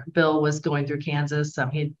here. Bill was going through Kansas.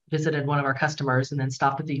 He visited one of our customers and then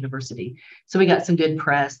stopped at the university. So we got some good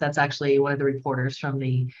press. That's actually one of the reporters from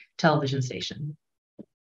the television station.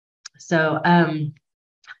 So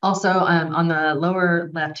also on the lower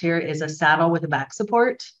left here is a saddle with a back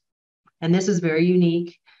support. And this is very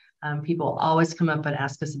unique. People always come up and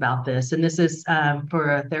ask us about this. And this is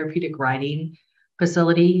for a therapeutic riding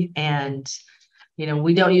facility. And,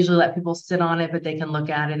 we don't usually let people sit on it, but they can look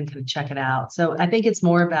at it and kind of check it out. So I think it's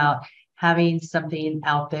more about having something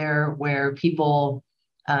out there where people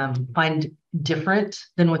find different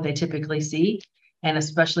than what they typically see, and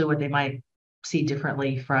especially what they might see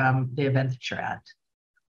differently from the event that you're at.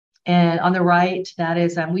 And on the right, that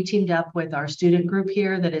is, we teamed up with our student group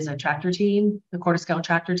here that is a tractor team, the quarter scale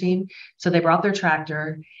tractor team. So they brought their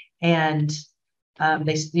tractor, and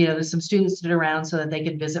there's some students stood around so that they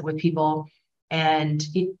could visit with people. And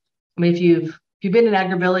if you've been in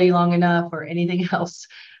AgrAbility long enough or anything else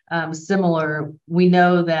similar, we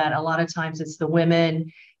know that a lot of times it's the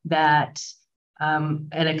women that and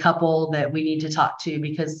a couple that we need to talk to,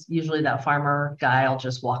 because usually that farmer guy will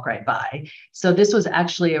just walk right by. So this was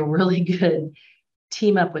actually a really good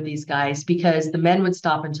team up with these guys, because the men would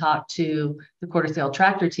stop and talk to the quarter scale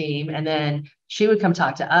tractor team, and then she would come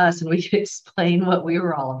talk to us and we could explain what we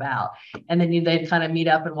were all about. And then they'd kind of meet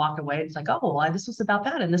up and walk away. It's like, oh, well, this was about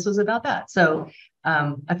that and this was about that. So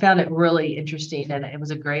I found it really interesting, and it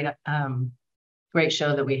was a great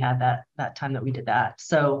show that we had that time that we did that.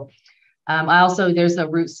 So there's a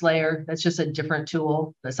root slayer. That's just a different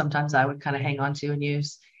tool that sometimes I would kind of hang on to and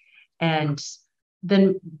use. And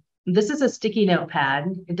then this is a sticky note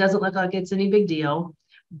pad. It doesn't look like it's any big deal,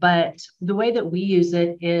 but the way that we use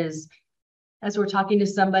it is as we're talking to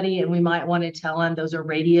somebody and we might want to tell them those are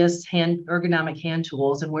radius ergonomic hand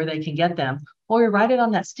tools and where they can get them. Or we write it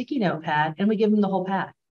on that sticky note pad and we give them the whole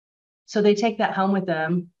pad. So they take that home with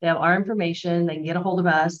them. They have our information. They can get a hold of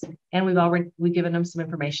us, and we've given them some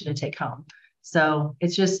information to take home. So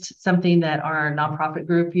it's just something that our nonprofit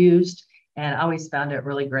group used, and I always found it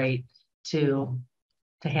really great to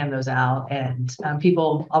hand those out. And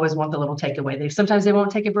people always want the little takeaway. Sometimes they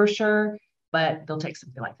won't take a brochure, but they'll take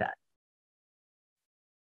something like that.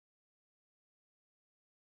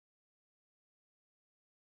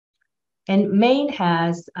 And Maine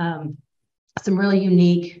has some really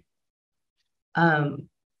unique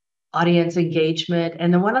audience engagement.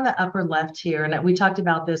 And the one on the upper left here, and we talked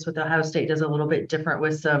about this with Ohio State, does a little bit different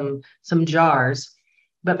with some jars.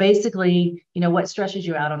 But basically, what stresses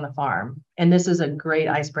you out on the farm? And this is a great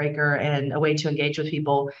icebreaker and a way to engage with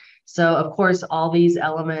people. So, of course, all these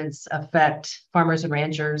elements affect farmers and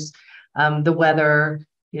ranchers. The weather,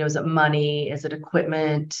 is it money? Is it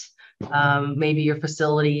equipment? Maybe your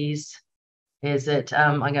facilities? Is it,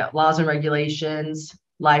 I got laws and regulations,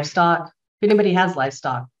 livestock? If anybody has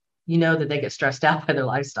livestock, that they get stressed out by their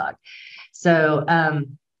livestock. So,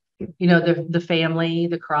 the family,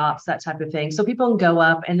 the crops, that type of thing. So people can go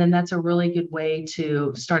up, and then that's a really good way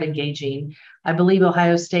to start engaging. I believe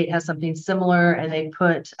Ohio State has something similar, and they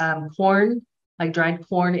put corn, like dried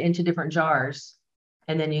corn, into different jars.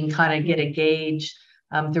 And then you can kind of get a gauge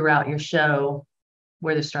throughout your show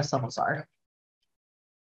where the stress levels are.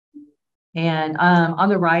 And on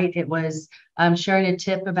the right, it was sharing a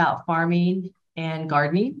tip about farming and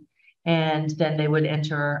gardening. And then they would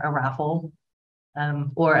enter a raffle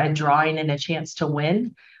or a drawing and a chance to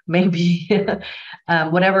win. Maybe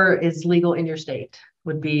whatever is legal in your state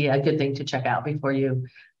would be a good thing to check out before you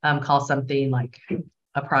call something like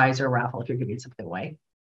a prize or a raffle if you're giving something away.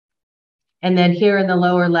 And then here in the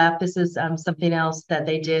lower left, this is something else that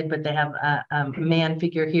they did, but they have a man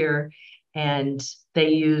figure here. And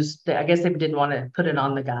they used, I guess they didn't want to put it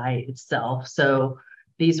on the guy itself. So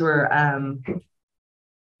these were, I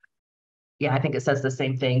think it says the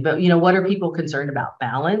same thing. But, what are people concerned about?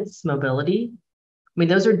 Balance, mobility. I mean,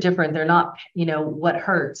 those are different. They're not, what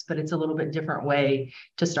hurts, but it's a little bit different way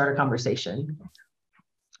to start a conversation.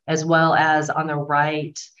 As well as on the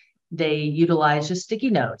right, they utilize just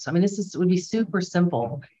sticky notes. I mean, would be super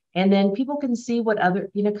simple. And then people can see what other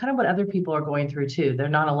people are going through too. They're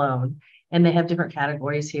not alone. And they have different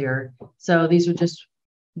categories here. So these are just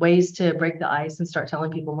ways to break the ice and start telling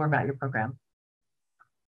people more about your program.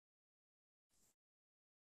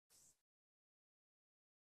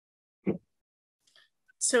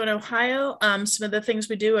 So in Ohio, some of the things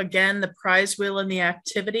we do, again, the prize wheel and the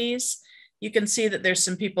activities, you can see that there's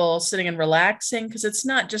some people sitting and relaxing, because it's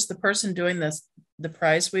not just the person doing the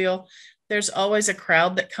prize wheel. There's always a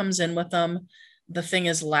crowd that comes in with them. The thing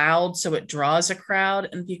is loud, so it draws a crowd.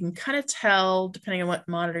 And you can kind of tell, depending on what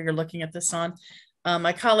monitor you're looking at this on.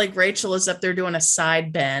 My colleague Rachel is up there doing a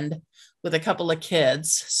side bend with a couple of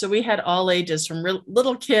kids. So we had all ages, from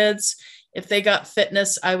little kids. If they got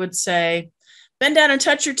fitness, I would say, bend down and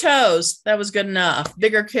touch your toes. That was good enough.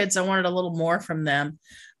 Bigger kids, I wanted a little more from them.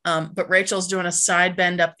 But Rachel's doing a side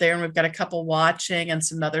bend up there, and we've got a couple watching and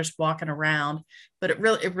some others walking around. But it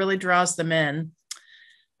really draws them in.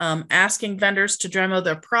 Asking vendors to demo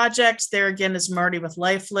their projects. There again is Marty with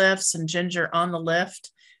life lifts and Ginger on the lift.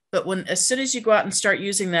 But as soon as you go out and start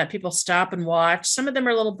using that, people stop and watch. Some of them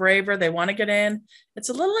are a little braver. They want to get in. It's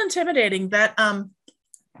a little intimidating. That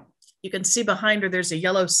you can see behind her, there's a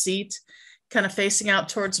yellow seat kind of facing out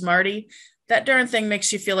towards Marty. That darn thing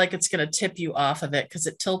makes you feel like it's going to tip you off of it because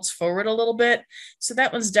it tilts forward a little bit. So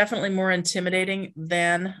that one's definitely more intimidating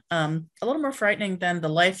than, a little more frightening than the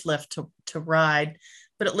life lift to ride.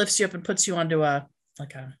 But it lifts you up and puts you onto a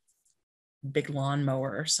big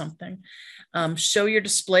lawnmower or something. Show your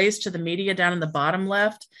displays to the media down in the bottom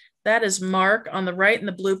left. That is Mark on the right in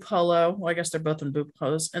the blue polo. Well, I guess they're both in blue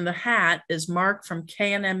polos. And the hat is Mark from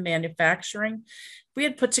K&M Manufacturing. We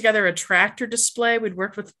had put together a tractor display. We'd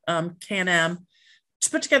worked with K&M to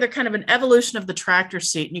put together kind of an evolution of the tractor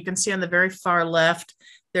seat. And you can see on the very far left,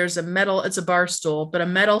 There's a metal, it's a bar stool, but a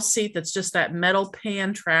metal seat that's just that metal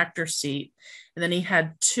pan tractor seat. And then he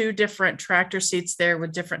had 2 different tractor seats there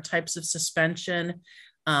with different types of suspension.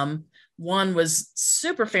 One was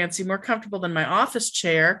super fancy, more comfortable than my office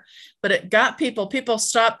chair, but it got people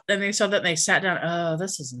stopped and they saw that and they sat down. Oh,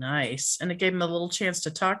 this is nice. And it gave him a little chance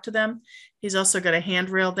to talk to them. He's also got a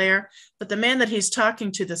handrail there, but the man that he's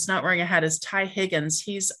talking to that's not wearing a hat is Ty Higgins.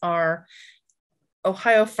 He's our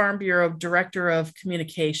Ohio Farm Bureau Director of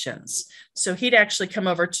Communications. So he'd actually come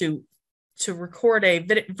over to record a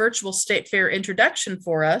virtual state fair introduction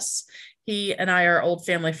for us. He and I are old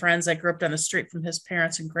family friends. I grew up down the street from his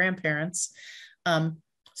parents and grandparents.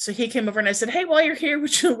 So he came over and I said, hey, while you're here,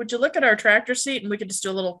 would you look at our tractor seat? And we could just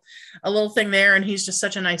do a little thing there. And he's just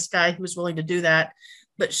such a nice guy. He was willing to do that.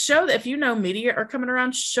 But show that if you know media are coming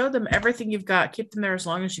around, show them everything you've got. Keep them there as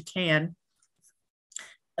long as you can.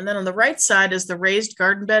 And then on the right side is the raised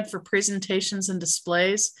garden bed for presentations and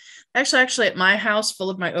displays. Actually at my house, full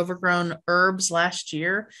of my overgrown herbs last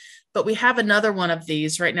year, but we have another one of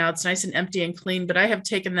these right now. It's nice and empty and clean, but I have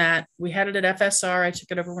taken that. We had it at FSR. I took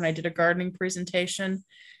it over when I did a gardening presentation.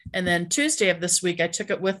 And then Tuesday of this week, I took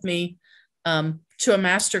it with me to a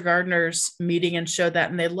master gardeners meeting and showed that,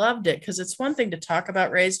 and they loved it because it's one thing to talk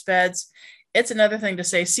about raised beds. It's another thing to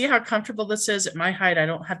say, see how comfortable this is at my height. I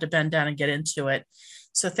don't have to bend down and get into it.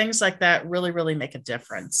 So things like that really, really make a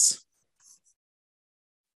difference.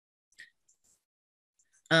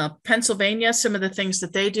 Pennsylvania, some of the things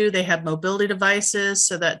that they do, they have mobility devices.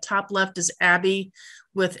 So that top left is Abby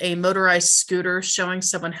with a motorized scooter showing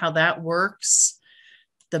someone how that works.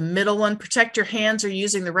 The middle one, protect your hands, or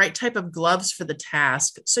using the right type of gloves for the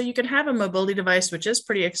task. So you can have a mobility device, which is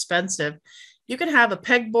pretty expensive. You can have a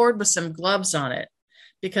pegboard with some gloves on it,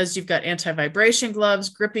 because you've got anti-vibration gloves,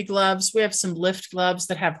 grippy gloves. We have some lift gloves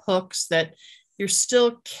that have hooks that you're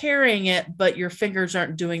still carrying it, but your fingers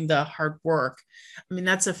aren't doing the hard work. I mean,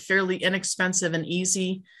 that's a fairly inexpensive and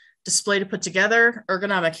easy display to put together.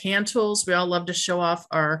 Ergonomic hand tools. We all love to show off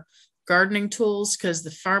our gardening tools because the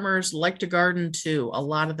farmers like to garden too. A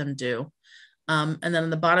lot of them do. And then on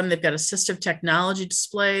the bottom, they've got assistive technology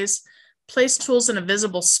displays. Place tools in a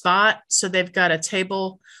visible spot. So they've got a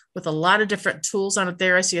table with a lot of different tools on it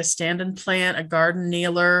there. I see a stand-in plant, a garden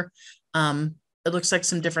kneeler. It looks like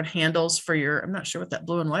some different handles for I'm not sure what that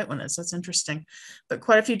blue and white one is. That's interesting, but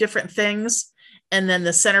quite a few different things. And then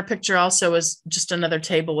the center picture also is just another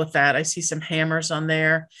table with that. I see some hammers on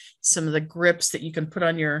there, some of the grips that you can put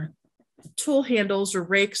on your tool handles or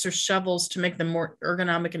rakes or shovels to make them more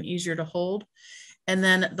ergonomic and easier to hold. And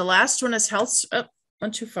then the last one is health. Oh,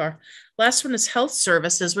 went too far. Last one is health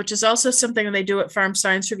services, which is also something they do at Farm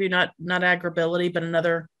Science Review, not AgrAbility,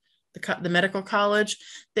 but the medical college.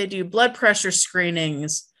 They do blood pressure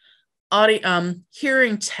screenings,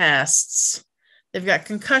 hearing tests. They've got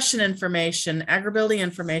concussion information, AgrAbility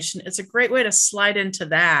information. It's a great way to slide into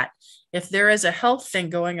that. If there is a health thing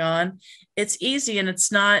going on, it's easy and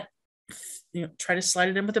it's not, try to slide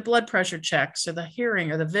it in with the blood pressure checks or the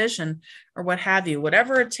hearing or the vision or what have you,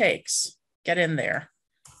 whatever it takes, get in there.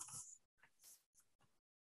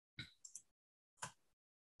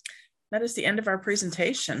 That is the end of our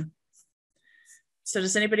presentation. So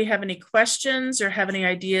does anybody have any questions or have any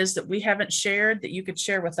ideas that we haven't shared that you could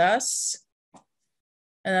share with us?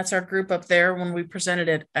 And that's our group up there when we presented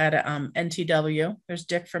it at NTW. There's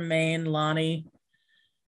Dick from Maine, Lonnie,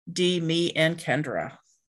 Dee, me, and Kendra.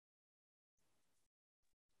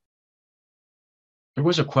 There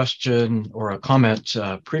was a question or a comment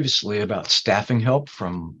previously about staffing help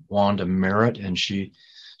from Wanda Merritt, and she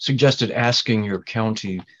suggested asking your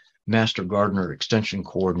county Master Gardener Extension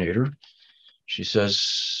Coordinator. She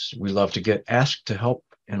says, we love to get asked to help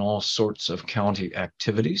in all sorts of county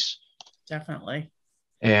activities. Definitely.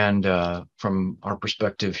 And from our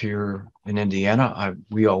perspective here in Indiana,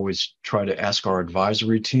 we always try to ask our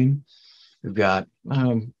advisory team. We've got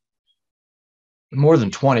more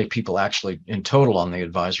than 20 people actually in total on the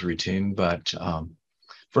advisory team. But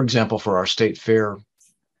for example, for our state fair,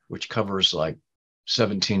 which covers like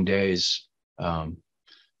 17 days,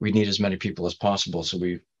 we need as many people as possible. So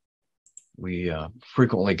we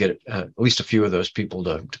frequently get at least a few of those people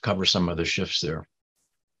to cover some of the shifts there.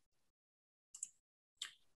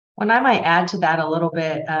 When I might add to that a little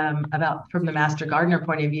bit about from the Master Gardener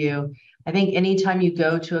point of view, I think anytime you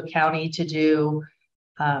go to a county to do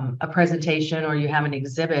a presentation or you have an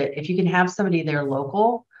exhibit, if you can have somebody there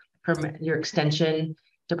local from your extension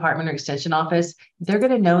department or extension office, they're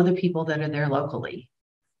going to know the people that are there locally.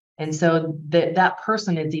 And so that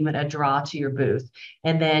person is even a draw to your booth.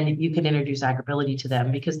 And then you can introduce AgrAbility to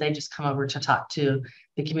them because they just come over to talk to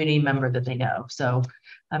the community member that they know. So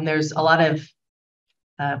there's a lot of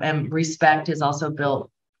And respect is also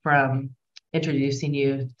built from introducing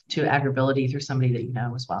you to AgrAbility through somebody that you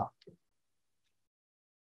know as well.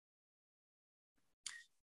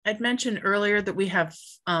 I'd mentioned earlier that we have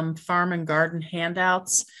farm and garden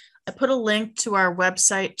handouts. I put a link to our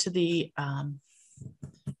website to the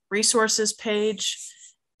resources page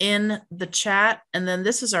in the chat. And then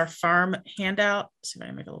this is our farm handout. Let's see if I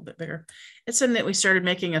can make it a little bit bigger. It's something that we started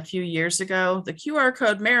making a few years ago. The QR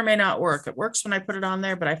code may or may not work. It works when I put it on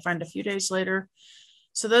there, but I find a few days later.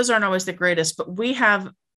 So those aren't always the greatest, but we have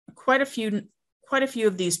quite a few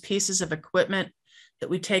of these pieces of equipment that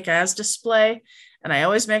we take as display. And I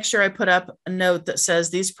always make sure I put up a note that says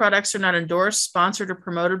these products are not endorsed, sponsored, or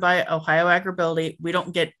promoted by Ohio AgrAbility. We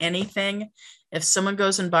don't get anything. If someone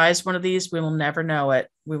goes and buys one of these, we will never know it.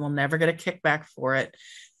 We will never get a kickback for it.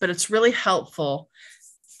 But it's really helpful,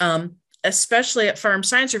 especially at Farm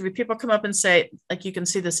Science Review. People come up and say, like, you can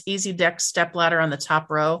see this Easy Deck step ladder on the top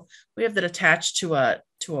row. We have that attached to a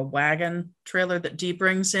wagon trailer that Dee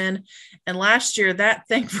brings in. And last year, that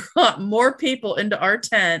thing brought more people into our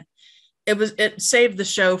tent. It saved the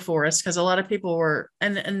show for us because a lot of people were,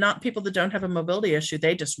 and not people that don't have a mobility issue,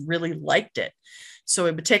 they just really liked it. So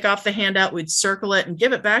we would take off the handout, we'd circle it and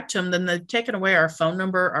give it back to them. Then they'd taken away our phone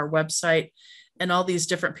number, our website, and all these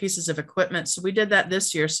different pieces of equipment. So we did that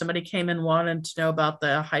this year. Somebody came in wanting to know about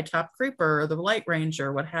the high top creeper or the light ranger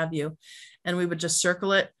or what have you. And we would just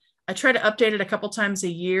circle it. I try to update it a couple times a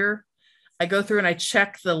year. I go through and I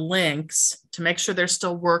check the links to make sure they're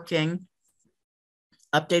still working.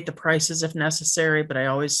 Update the prices if necessary, but I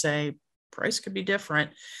always say price could be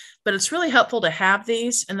different. But it's really helpful to have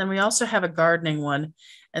these. And then we also have a gardening one.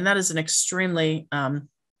 And that is an extremely, let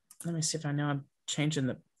me see if I know I'm changing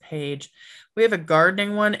the page. We have a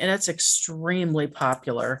gardening one and it's extremely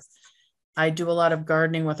popular. I do a lot of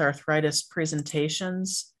gardening with arthritis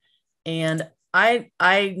presentations. And I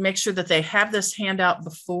make sure that they have this handout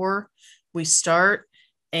before we start.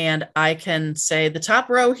 And I can say the top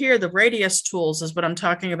row here, the radius tools is what I'm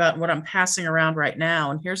talking about and what I'm passing around right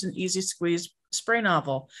now. And here's an easy squeeze spray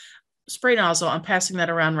nozzle. I'm passing that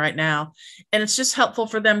around right now. And it's just helpful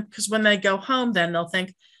for them because when they go home, then they'll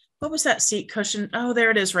think, what was that seat cushion? Oh,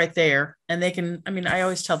 there it is right there. And they can, I mean, I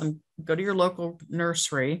always tell them, go to your local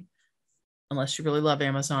nursery, unless you really love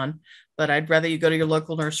Amazon, but I'd rather you go to your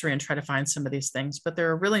local nursery and try to find some of these things. But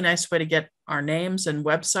they're a really nice way to get our names and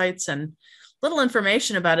websites and little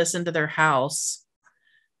information about us into their house.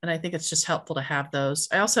 And I think it's just helpful to have those.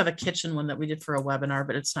 I also have a kitchen one that we did for a webinar,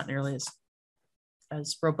 but it's not nearly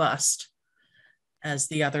as robust as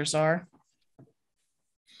the others are.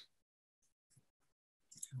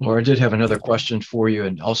 Laura, I did have another question for you.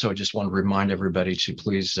 And also I just want to remind everybody to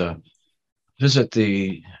please visit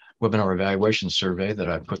the webinar evaluation survey that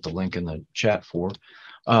I put the link in the chat for.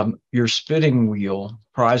 Your spinning wheel,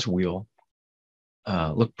 prize wheel,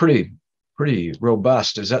 looked pretty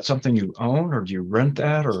robust. Is that something you own or do you rent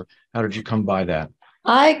that, or how did you come by that?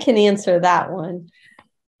 I can answer that one.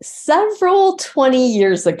 Several 20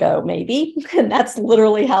 years ago, maybe, and that's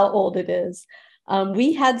literally how old it is.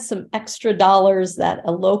 We had some extra dollars that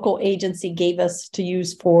a local agency gave us to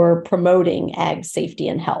use for promoting ag safety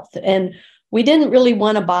and health. And we didn't really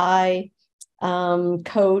want to buy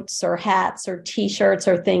coats or hats or t-shirts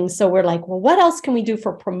or things. So we're like, well, what else can we do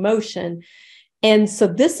for promotion? And so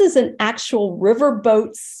this is an actual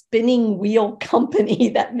riverboat spinning wheel company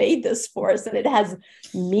that made this for us. And it has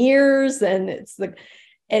mirrors and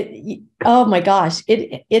oh my gosh,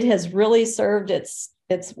 it has really served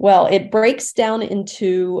well, it breaks down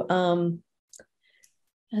into,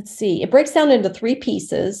 it breaks down into 3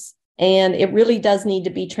 pieces. And it really does need to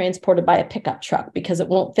be transported by a pickup truck because it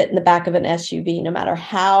won't fit in the back of an SUV, no matter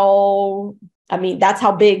how, that's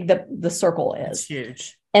how big the circle is. It's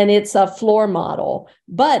huge. And it's a floor model,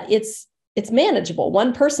 but it's manageable.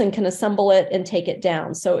 One person can assemble it and take it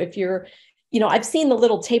down. So if you're, I've seen the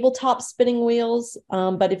little tabletop spinning wheels,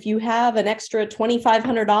 but if you have an extra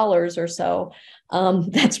 $2,500 or so,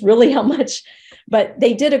 that's really how much, but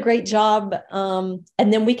they did a great job. And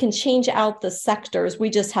then we can change out the sectors. We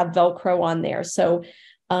just have Velcro on there. So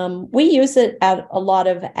we use it at a lot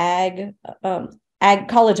of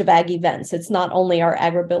College of Ag events. It's not only our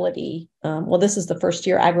AgrAbility. This is the first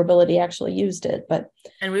year AgrAbility actually used it,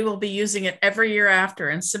 and we will be using it every year after.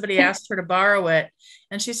 And somebody asked her to borrow it,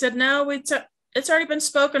 and she said, "No, it's already been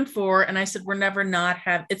spoken for." And I said, "We're never not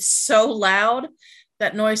have." It's so loud,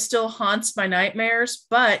 that noise still haunts my nightmares.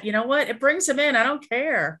 But you know what? It brings them in. I don't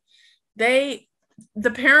care. The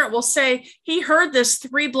parent will say, "He heard this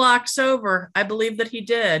 3 blocks over." I believe that he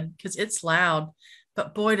did because it's loud.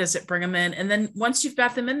 But boy, does it bring them in. And then once you've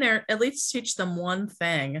got them in there, at least teach them one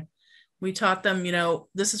thing. We taught them,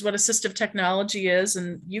 this is what assistive technology is,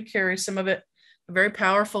 and you carry some of it, a very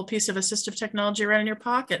powerful piece of assistive technology right in your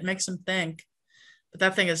pocket, makes them think. But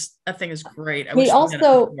that thing is great. I wish We we'd done it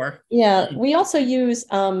also, before. we also use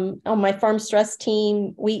on my farm stress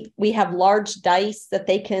team, we have large dice that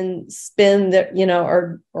they can spin that,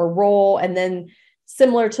 or roll, and then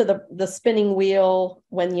similar to the spinning wheel,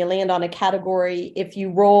 when you land on a category, if you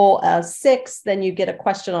roll a 6, then you get a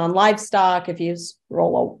question on livestock. If you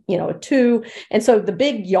roll a 2, and so the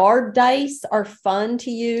big yard dice are fun to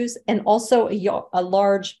use, and also a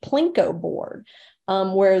large plinko board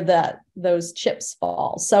where those chips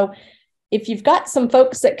fall. So if you've got some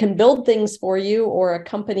folks that can build things for you, or a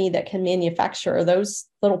company that can manufacture, those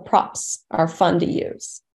little props are fun to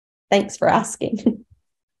use. Thanks for asking.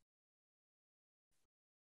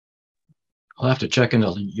 I'll have to check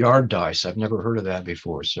into yard dice. I've never heard of that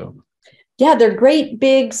before. So yeah, they're great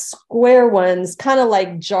big square ones, kind of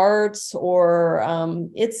like jarts, or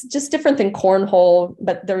it's just different than cornhole,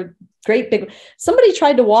 but they're great big. Somebody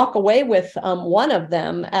tried to walk away with one of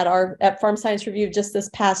them at Farm Science Review just this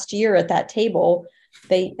past year at that table.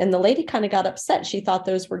 And the lady kind of got upset. She thought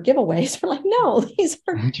those were giveaways. We're like, no, these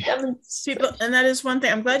are people. And that is one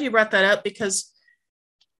thing. I'm glad you brought that up, because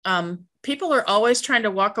people are always trying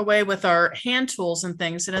to walk away with our hand tools and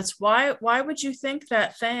things. And it's why would you think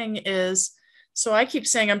that thing is? So I keep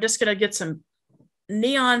saying, I'm just going to get some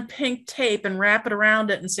neon pink tape and wrap it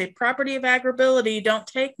around it and say, property of AgrAbility, don't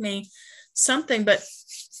take me, something. But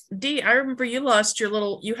Dee, I remember you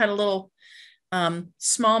had a little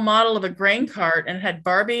small model of a grain cart, and it had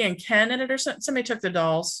Barbie and Ken in it or something. Somebody took the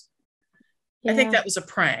dolls. Yeah. I think that was a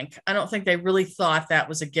prank. I don't think they really thought that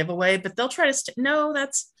was a giveaway, but they'll try to no,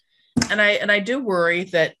 that's, and I do worry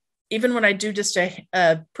that even when I do just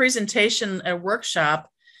a presentation, a workshop,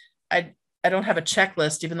 I don't have a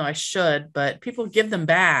checklist, even though I should, but people give them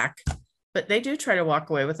back, but they do try to walk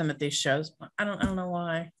away with them at these shows. I don't know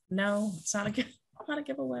why. No, it's not a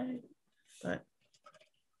giveaway, but.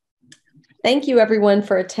 Thank you everyone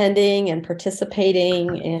for attending and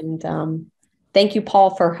participating. And thank you,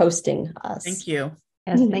 Paul, for hosting us. Thank you.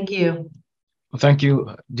 Yes, thank you. Well, thank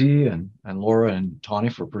you, Dee and Laura and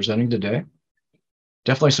Tawnie, for presenting today.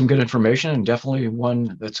 Definitely some good information, and definitely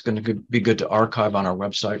one that's going to be good to archive on our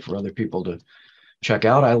website for other people to check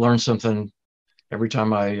out. I learn something every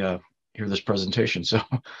time I hear this presentation, so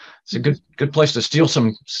it's a good place to steal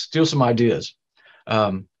some ideas.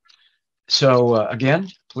 So again,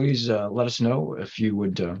 please let us know if you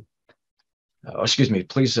would.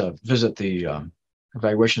 Please visit the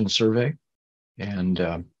evaluation survey,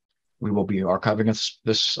 and we will be archiving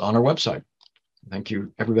this on our website. Thank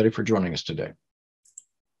you, everybody, for joining us today.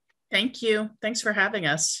 Thank you. Thanks for having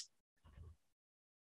us.